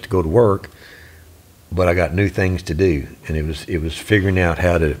same place to go to work, but I got new things to do, and it was figuring out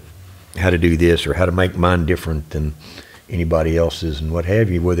how to do this, or how to make mine different than anybody else's, and what have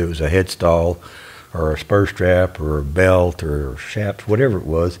you, whether it was a headstall or a spur strap or a belt or shafts, whatever it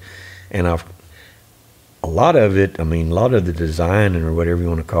was. And a lot of it, I mean, a lot of the design, or whatever you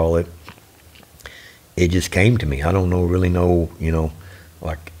want to call it, it just came to me. I don't really know, you know,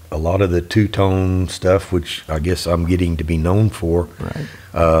 like a lot of the two-tone stuff, which I guess I'm getting to be known for,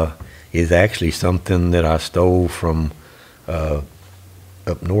 Right. is actually something that I stole from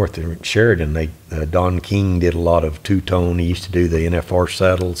up north in Sheridan. Don King did a lot of two-tone. He used to do the NFR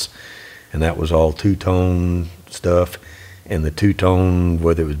saddles, and that was all two-tone stuff. And the two-tone,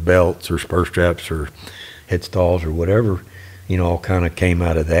 whether it was belts or spur straps or headstalls or whatever, you know, all kind of came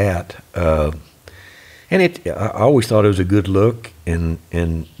out of that. And I always thought it was a good look. And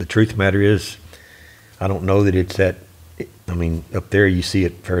the truth of the matter is, I don't know that it's that. I mean, up there you see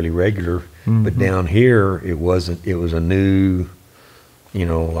it fairly regular, but down here it wasn't. It was a new, you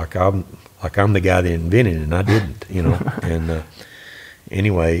know, like I'm the guy that invented it, and I didn't, you know. And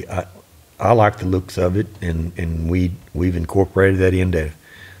anyway, I like the looks of it, and we've incorporated that into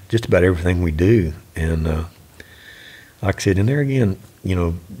just about everything we do. And like I said, and there again, you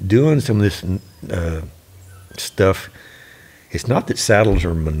know, doing some of this stuff, it's not that saddles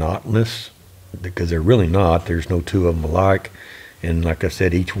are monotonous, because they're really not. There's no two of them alike, and like I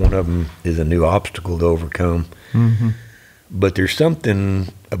said, each one of them is a new obstacle to overcome. But there's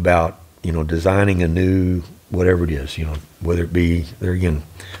something about, you know, designing a new whatever it is, you know, whether it be, there again,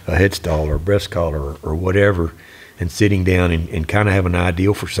 a headstall or a breast collar or whatever, and sitting down and kind of have an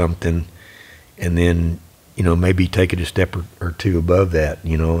ideal for something, and then, you know, maybe take it a step or two above that,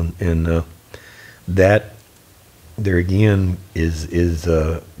 you know, and that, there again, is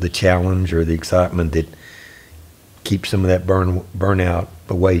the challenge or the excitement that keeps some of that burnout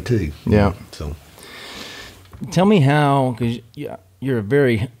away too. Yeah. So, tell me how, because you're a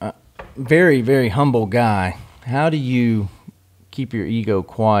very, very, very humble guy. How do you keep your ego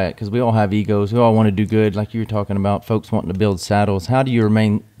quiet? Because we all have egos. We all want to do good, like you were talking about, folks wanting to build saddles. How do you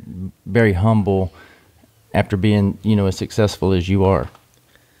remain very humble after being, you know, as successful as you are?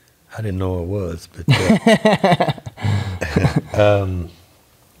 I didn't know I was, but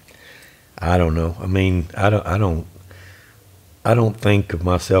I don't know. I mean, I don't think of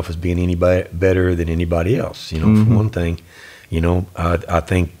myself as being anybody better than anybody else. You know, for one thing, you know, I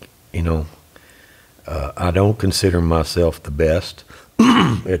think, you know, I don't consider myself the best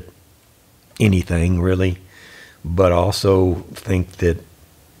at anything really, but I also think that,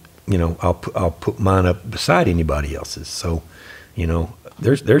 you know, I'll put mine up beside anybody else's. So, you know,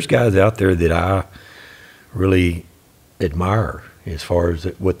 there's guys out there that I really admire as far as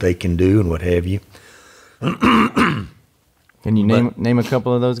what they can do and what have you. Can you name a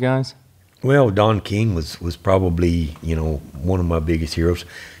couple of those guys? Well, Don King was probably, you know, one of my biggest heroes.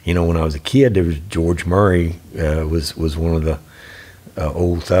 You know, when I was a kid, there was George Murray, was one of the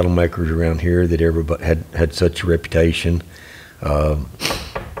old saddle makers around here that everybody had such a reputation. I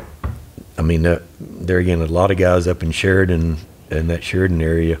mean, there again, a lot of guys up in Sheridan and that Sheridan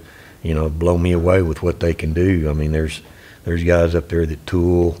area, you know, blow me away with what they can do. I mean, there's guys up there that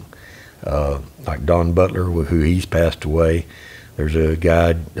tool, like Don Butler, who he's passed away. There's a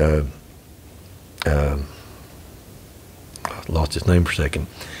guy, lost his name for a second.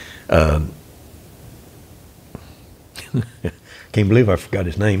 Can't believe I forgot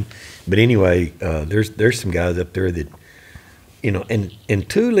his name. But anyway, there's some guys up there that, you know, and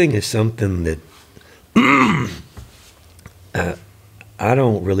tooling is something that I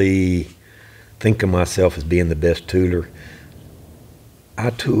don't really think of myself as being the best tooler. I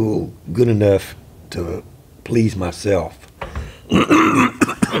tool good enough to please myself.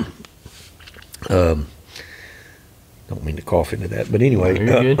 Don't mean to cough into that, but anyway,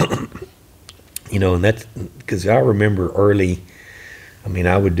 You're good. you know, and that's because I remember early. I mean,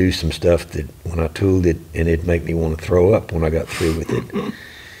 I would do some stuff that when I tooled it, and it'd make me want to throw up when I got through with it.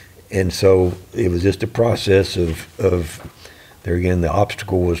 And so it was just a process of there again, the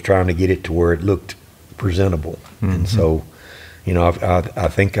obstacle was trying to get it to where it looked presentable. And so, you know, I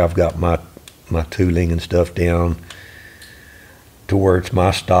think I've got my tooling and stuff down to where it's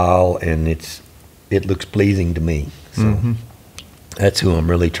my style, and it looks pleasing to me. So that's who I'm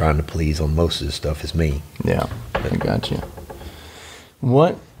really trying to please on most of this stuff, is me. Yeah, I got you.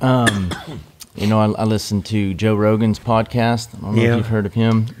 What, you know, I listened to Joe Rogan's podcast. I don't know if you've heard of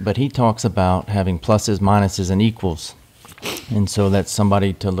him, but he talks about having pluses, minuses, and equals. And so that's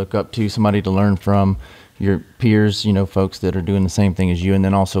somebody to look up to, somebody to learn from, your peers, you know, folks that are doing the same thing as you, and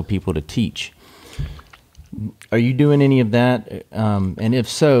then also people to teach. Are you doing any of that? And if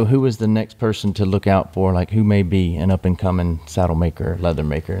so, who is the next person to look out for? Like, who may be an up and coming saddle maker, leather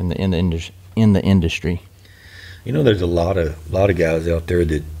maker in the industry? You know, there's a lot of guys out there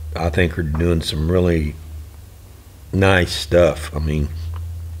that I think are doing some really nice stuff. I mean,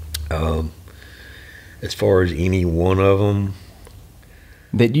 as far as any one of them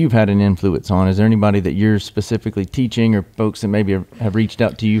that you've had an influence on, is there anybody that you're specifically teaching, or folks that maybe have reached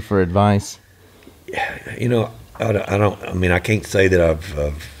out to you for advice? You know, I don't. I mean, I can't say that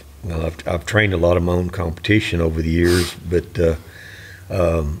I've trained a lot of my own competition over the years, but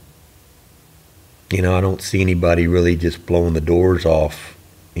you know, I don't see anybody really just blowing the doors off,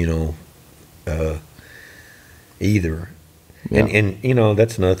 you know, either. Yeah. And you know,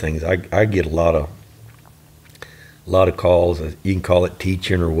 that's another thing is I get a lot of calls. You can call it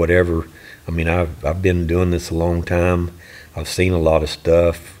teaching or whatever. I mean, I've been doing this a long time. I've seen a lot of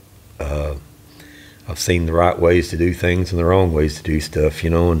stuff. I've seen the right ways to do things and the wrong ways to do stuff, you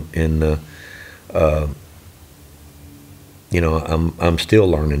know, and you know, I'm still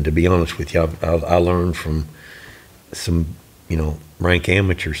learning, to be honest with you. I learn from some, you know, rank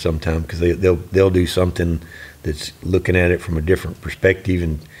amateurs sometimes, because they'll do something that's looking at it from a different perspective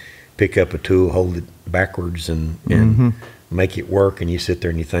and pick up a tool, hold it backwards, and make it work, and you sit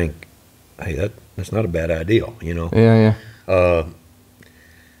there and you think, hey, that's not a bad idea, you know. Yeah.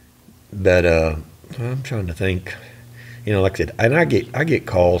 But I'm trying to think, you know, like I said, and I get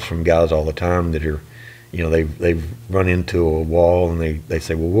calls from guys all the time that are, you know, they've run into a wall and they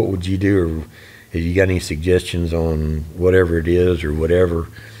say, well, what would you do, or have you got any suggestions on whatever it is or whatever?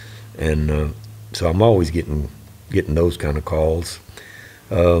 And so I'm always getting those kind of calls.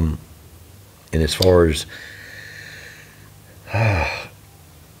 And as far as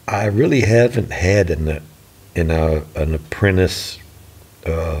I really haven't had an apprentice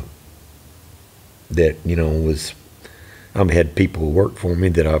that, you know, I've had people who work for me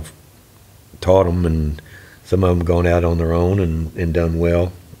that I've taught them, and some of them gone out on their own and done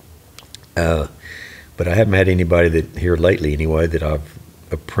well. But I haven't had anybody that here lately anyway that I've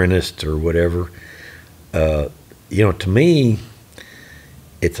apprenticed or whatever. You know, to me,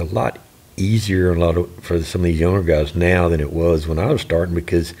 it's a lot easier for some of these younger guys now than it was when I was starting,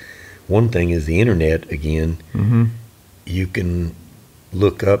 because one thing is the internet again. You can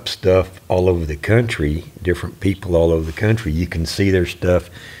look up stuff all over the country, different people all over the country. You can see their stuff.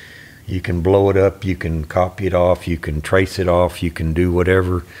 You can blow it up. You can copy it off. You can trace it off. You can do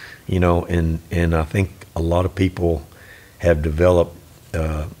whatever, you know. And I think a lot of people have developed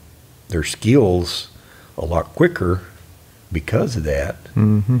their skills a lot quicker because of that.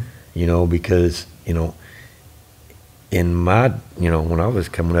 You know, because, you know, in my, you know, when I was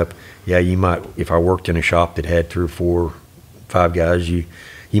coming up, yeah, you might, if I worked in a shop that had 3 or 4, 5 guys, you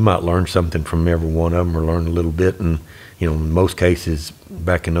might learn something from every one of them, or learn a little bit. And, you know, in most cases,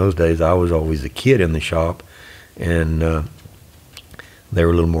 back in those days, I was always a kid in the shop, and they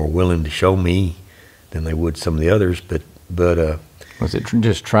were a little more willing to show me than they would some of the others. But was it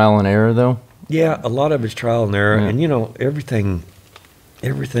just trial and error, though? Yeah, a lot of it's trial and error. Yeah. And, you know, everything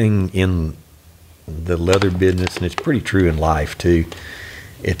in the leather business, and it's pretty true in life too,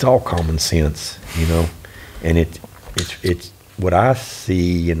 it's all common sense, you know. And it's what I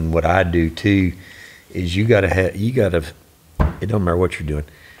see and what I do too is you gotta, it don't matter what you're doing,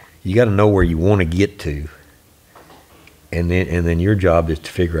 you gotta know where you want to get to, and then your job is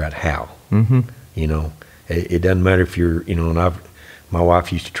to figure out how. You know, it doesn't matter if you're, you know, and my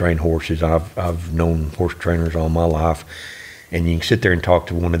wife used to train horses. I've known horse trainers all my life, and you can sit there and talk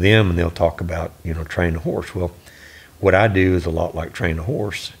to one of them, and they'll talk about, you know, training a horse. Well, what I do is a lot like training a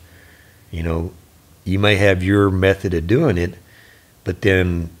horse. You know, you may have your method of doing it, but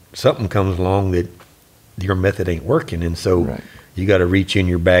then something comes along that your method ain't working, and so you got to reach in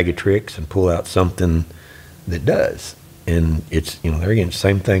your bag of tricks and pull out something that does. And it's, you know, there again,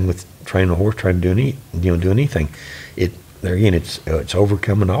 same thing with training a horse, trying to do anything. There again, it's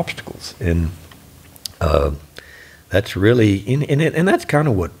overcoming obstacles, and that's really, and that's kind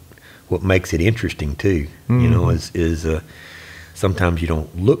of what makes it interesting too. You know, is sometimes you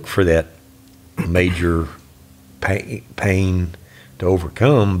don't look for that major pain to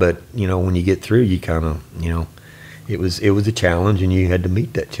overcome, but you know, when you get through, you kind of, you know, it was a challenge, and you had to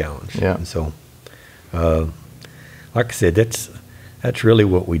meet that challenge. Yeah. And so, like I said, that's really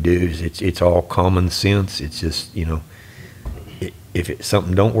what we do. Is it's all common sense. It's just, you know, if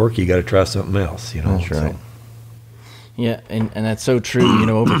something don't work, you got to try something else. You know. That's right. So. Yeah, and that's so true. You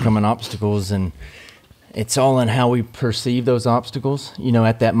know, overcoming obstacles, and it's all in how we perceive those obstacles. You know,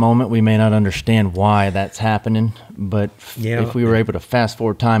 at that moment, we may not understand why that's happening, but if we were able to fast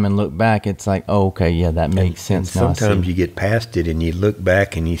forward time and look back, it's like, oh, okay, yeah, that makes sense. And sometimes you get past it and you look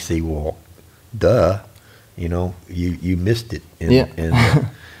back and you see, well, duh, you know, you missed it. And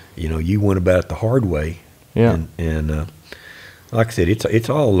you know, you went about it the hard way. Yeah. And like I said, it's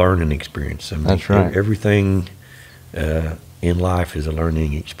all a learning experience. I mean, that's right. Everything in life is a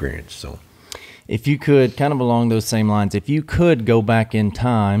learning experience. So, if you could, kind of along those same lines, if you could go back in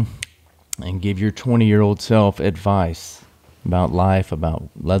time and give your 20-year-old self advice about life, about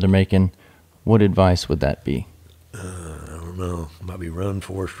leather making, what advice would that be? I don't know. Might be run,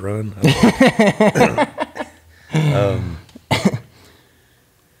 Forrest, run.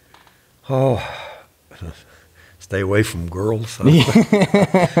 Stay away from girls. I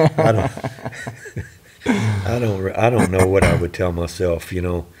don't know what I would tell myself. You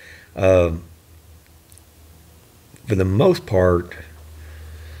know, for the most part,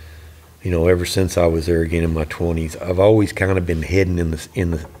 you know, ever since I was there again in my 20s, I've always kind of been heading in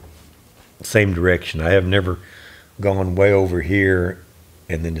the same direction. I have never gone way over here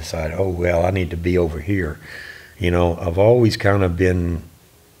and then decide, oh well, I need to be over here. You know, I've always kind of been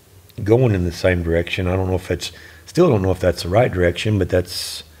going in the same direction. I don't know if still don't know if that's the right direction, but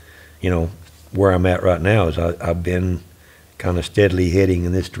that's, you know, where I'm at right now. Is I've been kind of steadily heading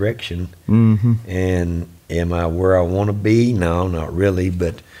in this direction. Mm-hmm. And am I where I want to be? No, not really,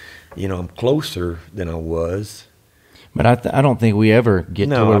 but you know, I'm closer than I was. But I don't think we ever get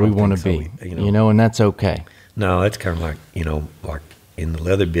to where we want to be, you know, and that's okay. No, that's kind of like, you know, like in the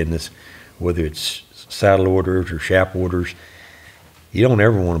leather business, whether it's saddle orders or shap orders, you don't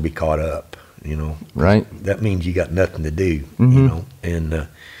ever want to be caught up, you know. Right. That means you got nothing to do, mm-hmm. you know, and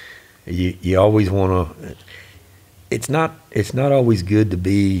you always want to, it's not always good to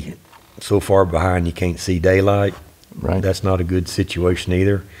be so far behind you can't see daylight. Right. That's not a good situation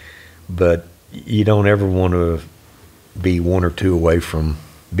either, but you don't ever want to be one or two away from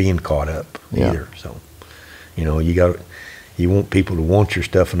being caught up either. So, you know, you want people to want your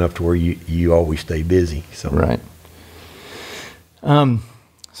stuff enough to where you always stay busy. So right.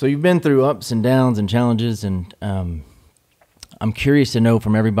 So you've been through ups and downs and challenges, and I'm curious to know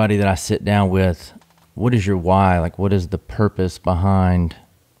from everybody that I sit down with, what is your why? Like, what is the purpose behind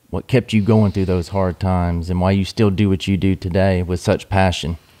what kept you going through those hard times, and why you still do what you do today with such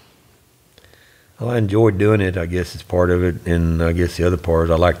passion? Well, I enjoy doing it, I guess, is part of it. And I guess the other part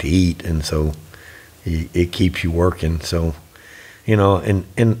is I like to eat, and so it keeps you working. So, you know,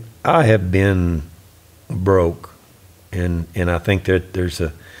 and I have been broke, and I think that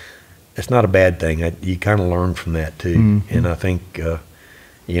it's not a bad thing. You kind of learn from that too. Mm-hmm. And I think,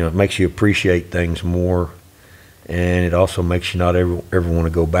 you know, it makes you appreciate things more, and it also makes you not ever want to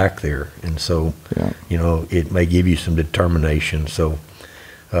go back there. And so, you know, it may give you some determination. So,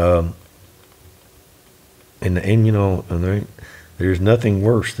 and you know, there's nothing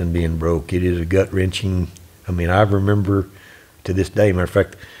worse than being broke. It is a gut-wrenching. I mean, I remember to this day. Matter of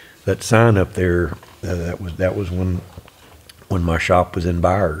fact, that sign up there, that was when my shop was in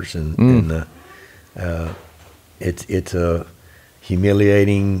Byers, and it's a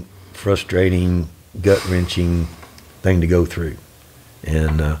humiliating, frustrating, gut-wrenching thing to go through.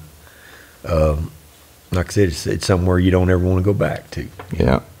 And like I said, it's somewhere you don't ever want to go back to.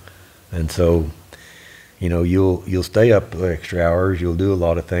 Yeah. And so, you know, you'll stay up extra hours, you'll do a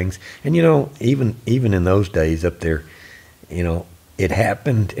lot of things. And you know, even in those days up there, you know, it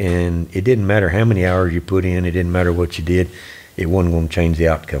happened, and it didn't matter how many hours you put in, it didn't matter what you did, it wasn't going to change the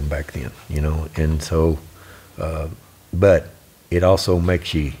outcome back then, you know. And so, but it also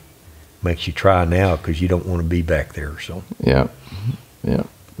makes you try now, because you don't want to be back there. So yeah,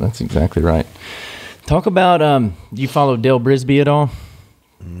 that's exactly right. Talk about do you follow Dale Brisby at all?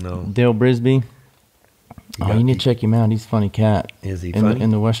 No. Dale Brisby. You need to check him out. He's a funny cat. Is he funny? In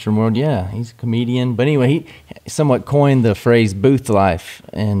the Western world? Yeah, he's a comedian. But anyway, he somewhat coined the phrase booth life,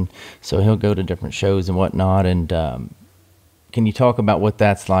 and so he'll go to different shows and whatnot. And can you talk about what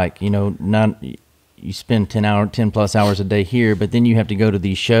that's like? You know, you spend 10 plus hours a day here, but then you have to go to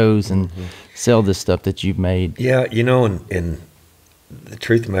these shows and sell this stuff that you've made. Yeah, you know, and the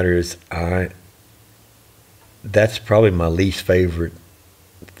truth of the matter is, that's probably my least favorite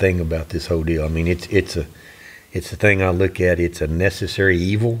thing about this whole deal. I mean, it's a thing I look at. It's a necessary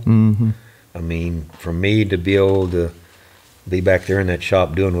evil. Mm-hmm. I mean, for me to be able to be back there in that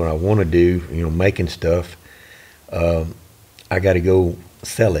shop doing what I want to do, you know, making stuff, I got to go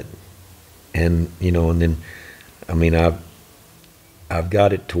sell it. And, you know, and then, I mean, I've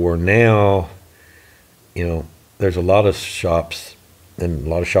got it to where now, you know, there's a lot of shops, and a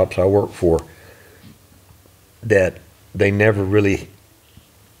lot of shops I work for, that they never really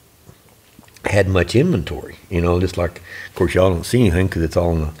had much inventory, just like, of course, y'all don't see anything because it's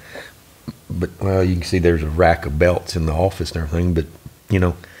all in the, but, well, you can see there's a rack of belts in the office and everything, but,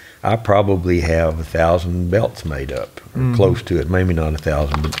 I probably have 1,000 belts made up, or close to it, maybe not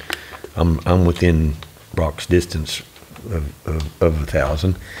 1,000, but I'm within Brock's distance of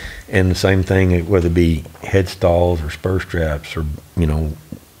 1,000. And the same thing, whether it be head stalls or spur straps or,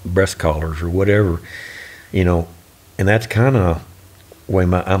 breast collars or whatever, and that's kind of way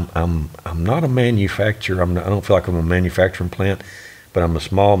I'm not a manufacturer. I don't feel like I'm a manufacturing plant, but I'm a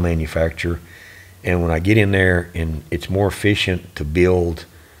small manufacturer. And when I get in there, and it's more efficient to build,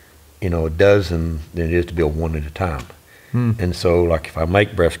 a dozen than it is to build one at a time. And so, like, if I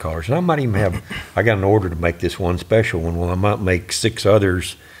make breast collars, and I might even I got an order to make this one special one. Well, I might make 6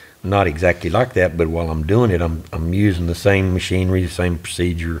 others, not exactly like that, but while I'm doing it, I'm using the same machinery, the same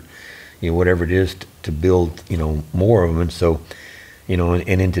procedure, whatever it is to build, more of them. And so,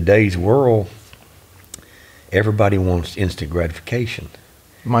 and in today's world, everybody wants instant gratification.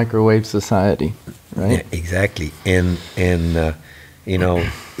 Microwave society, right? Yeah, exactly. And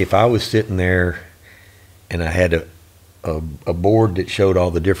if I was sitting there and I had a board that showed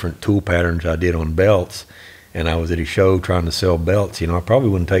all the different tool patterns I did on belts, and I was at a show trying to sell belts, I probably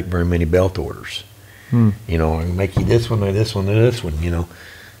wouldn't take very many belt orders. I can make you this one or this one or this one,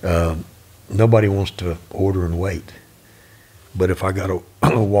 nobody wants to order and wait. But if I got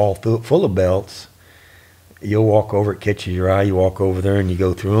a wall full of belts, you'll walk over, it catches your eye, you walk over there and you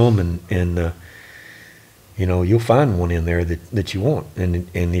go through them, and you'll find one in there that you want. And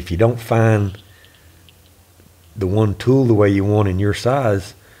if you don't find the one tool the way you want in your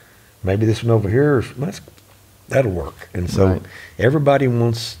size, maybe this one over here, that'll work. And so everybody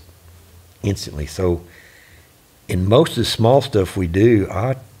wants instantly. So in most of the small stuff we do,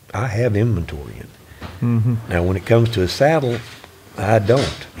 I have inventory in. Now, when it comes to a saddle, I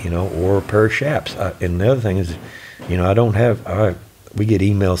don't, or a pair of chaps. And the other thing is, I don't have, we get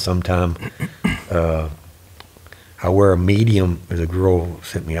emails sometime. I wear a medium, as a girl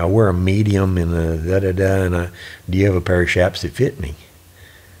sent me, I wear a medium and a da-da-da, and do you have a pair of chaps that fit me?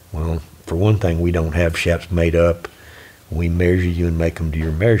 Well, for one thing, we don't have chaps made up. We measure you and make them to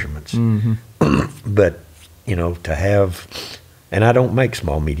your measurements. But, to have, and I don't make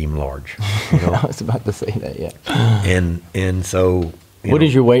small, medium, large. I was about to say that, yeah. And so... What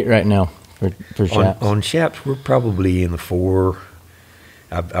is your weight right now for chaps? On chaps, we're probably in the 4...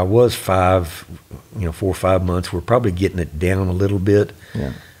 I was 5, 4 or 5 months. We're probably getting it down a little bit.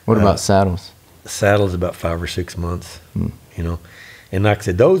 Yeah. What about saddles? Saddles about 5 or 6 months. And like I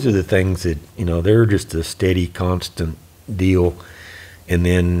said, those are the things that they're just a steady, constant deal. And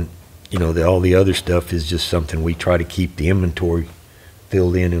then all the other stuff is just something we try to keep the inventory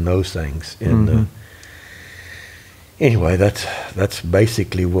filled in those things. And anyway, that's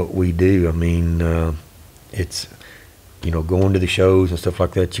basically what we do. I mean, it's. Going to the shows and stuff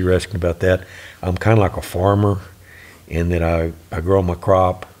like that, you're asking about that. I'm kind of like a farmer in that I grow my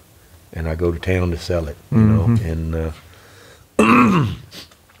crop and I go to town to sell it, and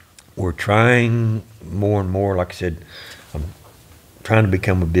we're trying more and more, like I said, I'm trying to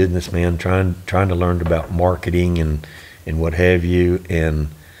become a businessman, trying to learn about marketing and what have you. And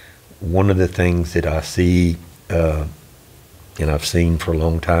one of the things that I see, and I've seen for a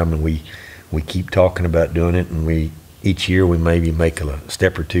long time, and we keep talking about doing it, and each year we maybe make a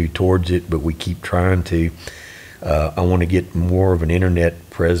step or two towards it, but we keep trying to. I want to get more of an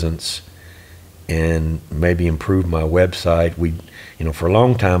internet presence and maybe improve my website. For a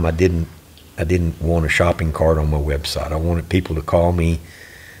long time I didn't want a shopping cart on my website. I wanted people to call me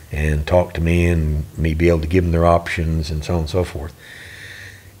and talk to me and me be able to give them their options and so on and so forth.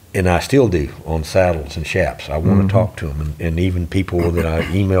 And I still do on saddles and chaps. I want to talk to them, and even people that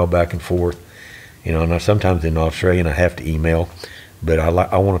I email back and forth. And sometimes in Australia, and I have to email, but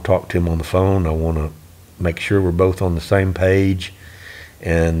I want to talk to him on the phone. I want to make sure we're both on the same page,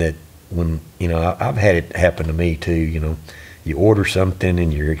 and that when I've had it happen to me too. You order something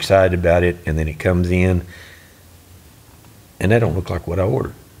and you're excited about it, and then it comes in, and that don't look like what I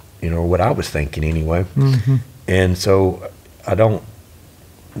ordered, or what I was thinking anyway. And so I don't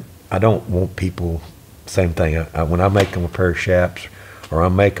want people. Same thing. When I make them a pair of chaps, or I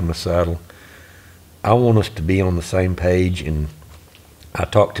make them a saddle, I want us to be on the same page. And I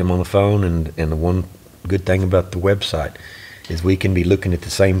talk to him on the phone, and the one good thing about the website is we can be looking at the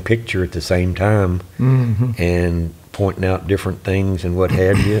same picture at the same time, and pointing out different things and what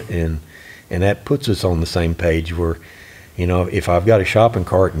have you, and that puts us on the same page where, if I've got a shopping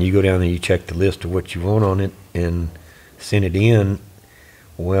cart and you go down there, you check the list of what you want on it and send it in,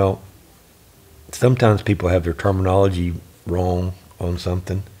 well, sometimes people have their terminology wrong on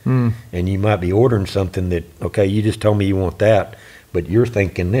something, and you might be ordering something that, okay, you just told me you want that, but you're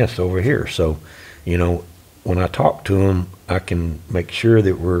thinking this over here. So, you know, when I talk to them, I can make sure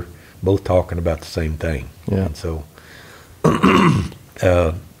that we're both talking about the same thing. Yeah. And so,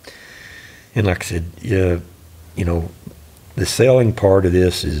 and like I said, you know, the selling part of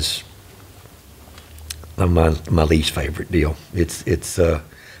this is my least favorite deal. It's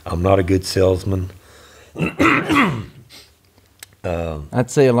I'm not a good salesman.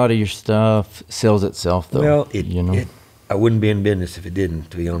 I'd say a lot of your stuff sells itself, though. Well, you know, I wouldn't be in business if it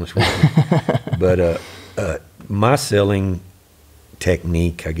didn't, to be honest with you. But my selling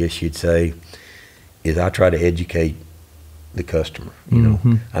technique, I guess you'd say, is I try to educate the customer. You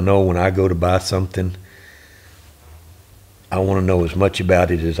know, I know when I go to buy something, I want to know as much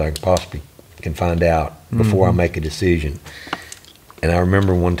about it as I possibly can find out before I make a decision. And I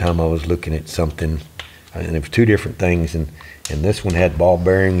remember one time I was looking at something, and it was two different things, and this one had ball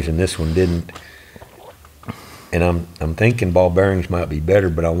bearings and this one didn't. And I'm thinking ball bearings might be better,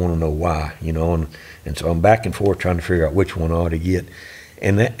 but I want to know why, you know. And so I'm back and forth trying to figure out which one I ought to get.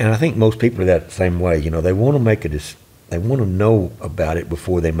 And I think most people are that same way. You know, they want to make they want to know about it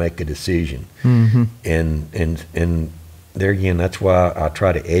before they make a decision. And there again, that's why I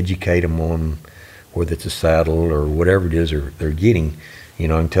try to educate them on whether it's a saddle or whatever it is they're getting. You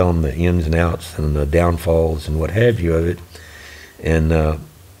know, I can tell them the ins and outs and the downfalls and what have you of it. And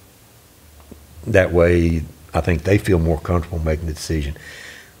that way, I think they feel more comfortable making the decision.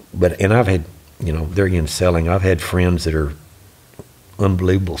 And I've had, you know, there again, selling, I've had friends that are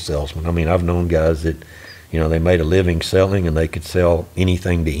unbelievable salesmen. I mean, I've known guys that, you know, they made a living selling and they could sell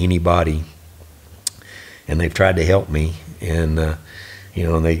anything to anybody. And they've tried to help me. And, you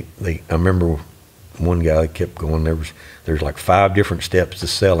know, and I remember one guy kept going, there's like 5 different steps to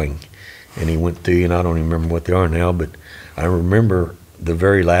selling. And he went through, and I don't even remember what they are now, but I remember the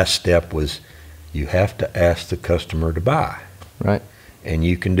very last step was you have to ask the customer to buy. right? And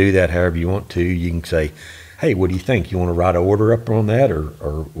you can do that however you want to. You can say, hey, what do you think? You want to write an order up on that,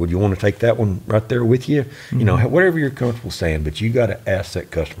 or would you want to take that one right there with you? Mm-hmm. You know, whatever you're comfortable saying, but you got to ask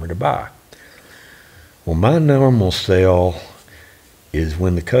that customer to buy. Well, my normal sell is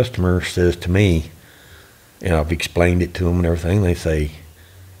when the customer says to me, and I've explained it to them and everything, they say,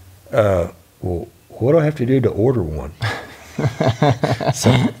 well, what do I have to do to order one?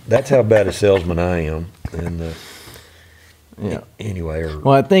 So that's how bad a salesman I am. And yeah. Anyway.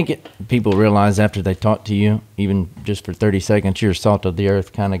 Well, I think people realize after they talk to you, even just for 30 seconds, you're a salt of the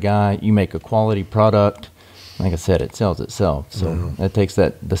earth kind of guy. You make a quality product. Like I said, it sells itself. So that takes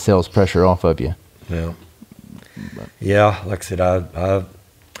the sales pressure off of you. Yeah. Yeah, like I said, I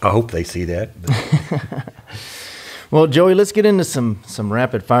hope they see that. Well, Joey, let's get into some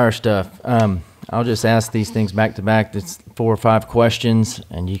rapid fire stuff. I'll just ask these things back to back. It's 4 or 5 questions,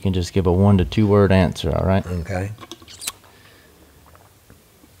 and you can just give a 1 to 2 word answer. All right? Okay.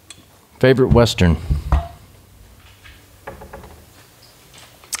 Favorite Western?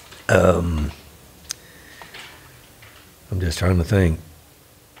 I'm just trying to think.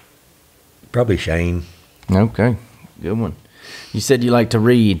 Probably Shane. Okay, good one. You said you like to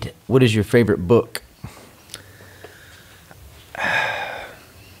read. What is your favorite book?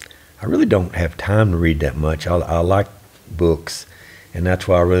 I really don't have time to read that much. I like books, and that's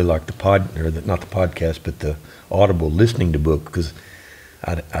why I really like not the podcast, but the Audible listening to book, because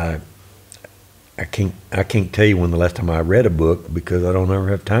I can't tell you when the last time I read a book, because I don't ever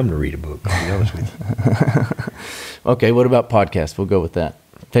have time to read a book, to be honest with you. Okay, what about podcasts? We'll go with that.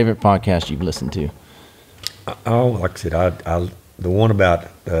 Favorite podcast you've listened to? Oh, like I said, the one about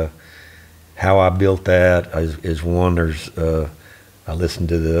how I built that is one. There's I listened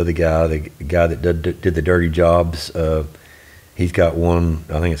to the other guy, the guy that did the dirty jobs. He's got one,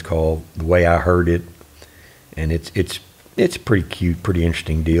 I think it's called The Way I Heard It, and it's pretty cute, pretty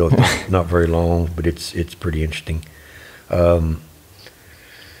interesting deal. It's not very long, but it's pretty interesting. Like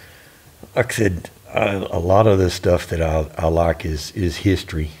I said, a lot of the stuff that I like is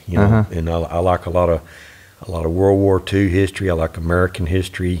history, you know, and I like a lot of World War II history. I like American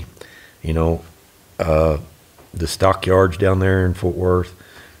history, you know. The stockyards down there in Fort Worth,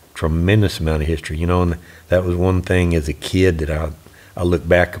 tremendous amount of history, you know. And that was one thing as a kid that I look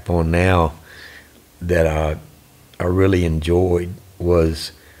back upon now that I really enjoyed,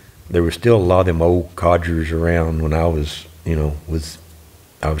 was there was still a lot of them old codgers around when I was, you know,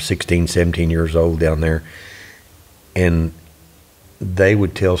 I was 16, 17 years old down there, and they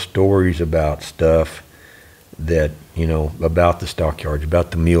would tell stories about stuff that, you know, about the stockyards,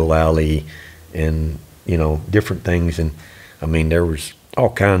 about the mule alley, and, you know, different things. And I mean, there was all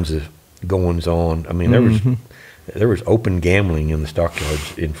kinds of goings on. I mean, there was open gambling in the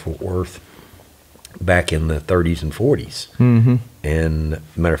stockyards in Fort Worth back in the 30s and 40s. And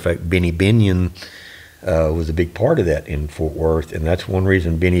matter of fact, Benny Binion was a big part of that in Fort Worth, and that's one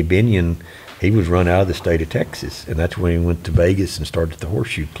reason Benny Binion, he was run out of the state of Texas, and that's when he went to Vegas and started the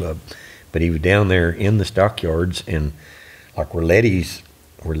Horseshoe Club. But he was down there in the stockyards, and like where Letty's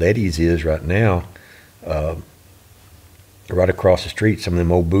is right now, right across the street, some of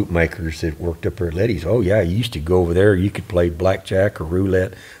them old bootmakers that worked up there at Letty's. Oh yeah, you used to go over there. You could play blackjack or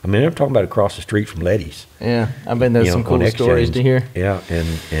roulette. I mean, I'm talking about across the street from Letty's. Yeah, I bet there's some cool stories to hear. Yeah,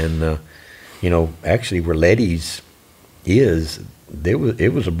 and you know, actually where Letty's is,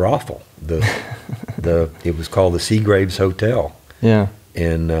 it was a brothel. It was called the Seagraves Hotel. Yeah.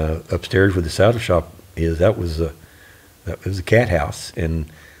 And upstairs where the saddle shop is, that was a cat house, and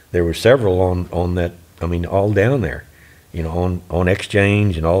there were several on that. I mean, all down there. You know, on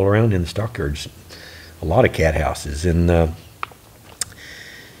Exchange and all around in the stockyards, a lot of cat houses. And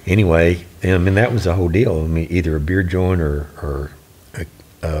anyway, I mean, that was the whole deal. I mean, either a beer joint or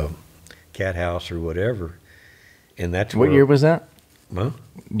a cat house or whatever. And that's what year was that? Huh?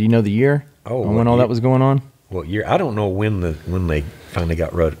 Do you know the year? Oh, when all that was going on? What year? I don't know when they finally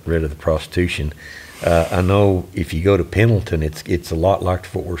got rid of the prostitution. I know if you go to Pendleton, it's a lot like the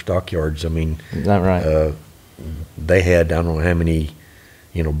Fort Worth stockyards. I mean, is that right? They had, I don't know how many,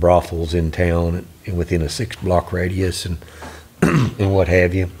 you know, brothels in town and within a 6-block radius and and what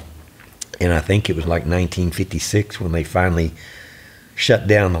have you. And I think it was like 1956 when they finally shut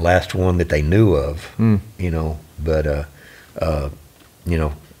down the last one that they knew of. You know, but you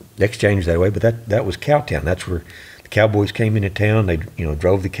know, Exchange that way. But that was Cowtown. That's where the cowboys came into town. They, you know,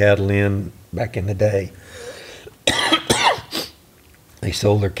 drove the cattle in back in the day. They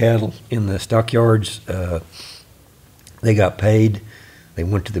sold their cattle in the stockyards. They got paid. They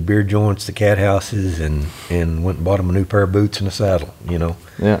went to the beer joints, the cat houses, and went and bought them a new pair of boots and a saddle. You know,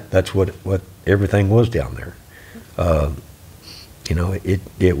 yeah, that's what everything was down there. You know,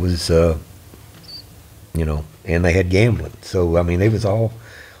 it was, you know, and they had gambling. So I mean, it was all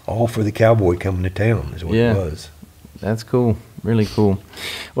for the cowboy coming to town is what it was. That's cool. Really cool.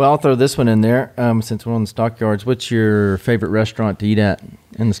 Well, I'll throw this one in there since we're on the stockyards. What's your favorite restaurant to eat at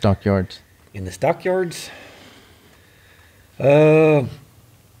in the stockyards? In the stockyards? You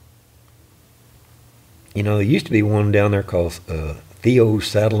know, there used to be one down there called Theo's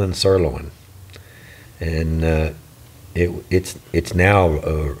Saddle and Sirloin. And it's now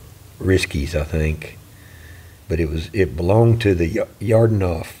Risky's, I think. But it belonged to the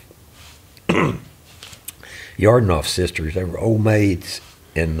Yardenoff sisters. They were old maids,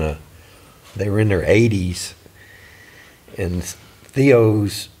 and they were in their 80s. And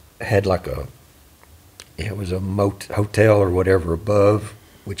Theo's had like it was a hotel or whatever above,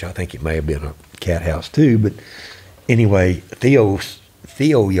 which I think it may have been a cat house too. But anyway, Theo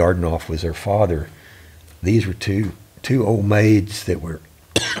Yardenoff was their father. These were two old maids that were,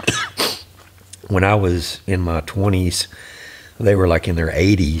 when I was in my 20s, they were like in their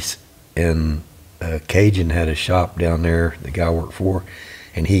 80s, and Cajun had a shop down there, the guy I worked for,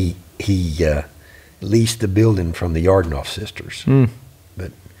 and he leased the building from the Yardenoff sisters.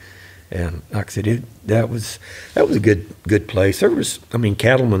 But, and like I said, that was a good place. There was, I mean,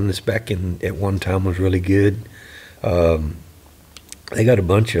 Cattleman's back at one time was really good. They got a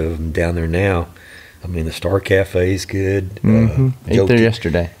bunch of them down there now. I mean, the Star Cafe is good. Ate there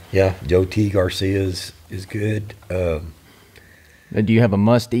yesterday. Yeah, Joe T. Garcia's is good. Do you have a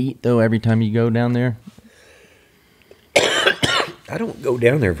must-eat, though, every time you go down there? I don't go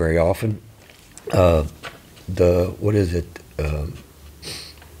down there very often. What is it?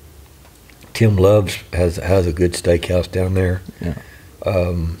 Tim Love's has a good steakhouse down there. Yeah.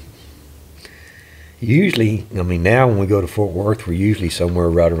 Usually, I mean, now when we go to Fort Worth, we're usually somewhere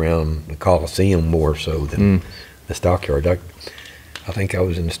right around the Coliseum more so than the stockyard. I think I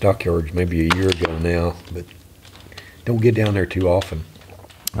was in the stockyards maybe a year ago now, but don't get down there too often.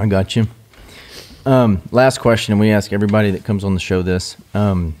 I got you. Last question, and we ask everybody that comes on the show this.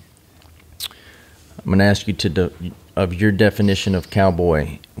 I'm going to ask you of your definition of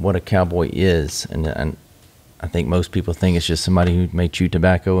cowboy, what a cowboy is. And I think most people think it's just somebody who may chew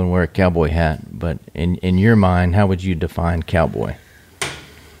tobacco and wear a cowboy hat. But in your mind, how would you define cowboy?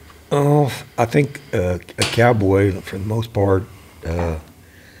 Oh, I think a cowboy, for the most part,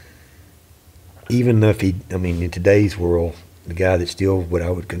 even if in today's world, the guy that's still what I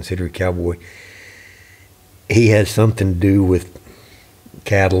would consider a cowboy, he has something to do with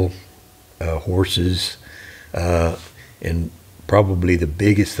cattle, horses, and probably the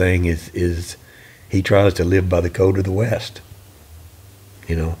biggest thing is he tries to live by the code of the West.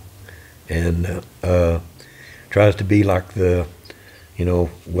 You know, and tries to be like the,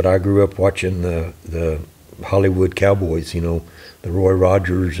 what I grew up watching, the Hollywood cowboys, the Roy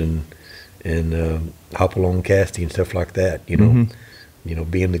Rogers and Hopalong Cassidy and stuff like that, being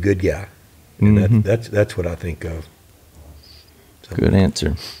the good guy. And that's what I think of. So. Good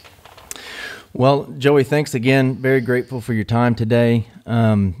answer. Well, Joey, thanks again. Very grateful for your time today.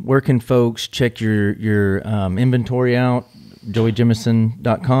 Where can folks check your inventory out?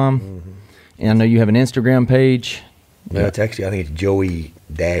 JoeyJemison.com. And I know you have an Instagram page. No, it's actually, I think it's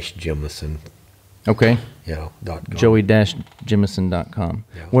Joey-Jemison. Okay. Yeah. .com. Joey-Jemison.com.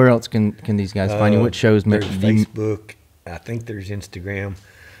 Yeah. Where else can these guys find you? What shows? There's Facebook. I think there's Instagram.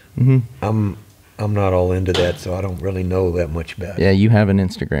 I'm not all into that, so I don't really know that much about it. Yeah, you have an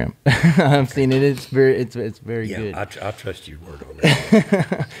Instagram. I've seen it. It's very good. Yeah, I trust your word on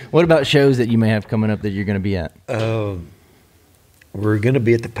that. What about shows that you may have coming up that you're going to be at? We're going to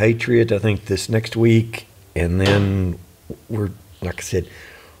be at the Patriot, I think, this next week, and then like I said,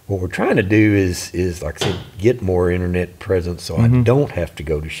 what we're trying to do is like I said, get more internet presence, so I don't have to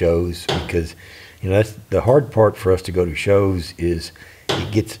go to shows, because that's the hard part for us to go to shows is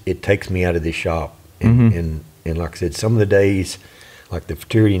it takes me out of the shop, and like I said, some of the days, like the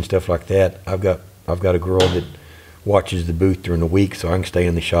futurity and stuff like that, I've got a girl that watches the booth during the week, so I can stay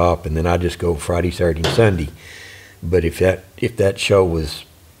in the shop, and then I just go Friday, Saturday, and Sunday. But if that show was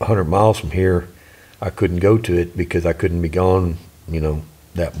 100 miles from here, I couldn't go to it because I couldn't be gone,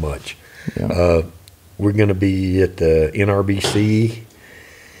 that much. Yeah. We're going to be at the NRBC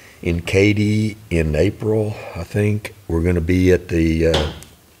in Katy in April, I think. We're going to be at the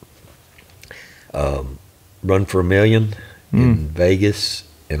Run for a Million in Vegas,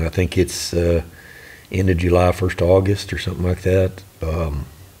 and I think it's end of July, 1st of August or something like that. And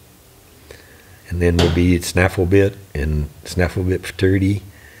then we'll be at Snafflebit and Snafflebit Futurity.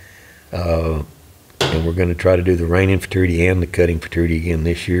 And we're going to try to do the reining futurity and the cutting futurity again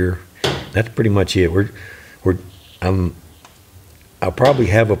this year. That's pretty much it. I'll probably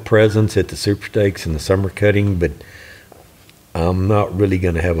have a presence at the Super Stakes and the summer cutting, but I'm not really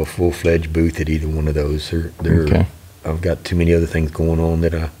going to have a full-fledged booth at either one of those. Okay. I've got too many other things going on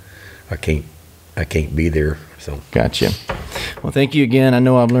that I can't be there. So gotcha. Well, thank you again. I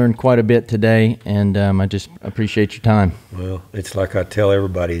know I've learned quite a bit today, and I just appreciate your time. Well, it's like I tell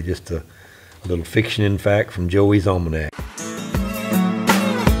everybody, just a little fiction and fact from Joey's Almanac.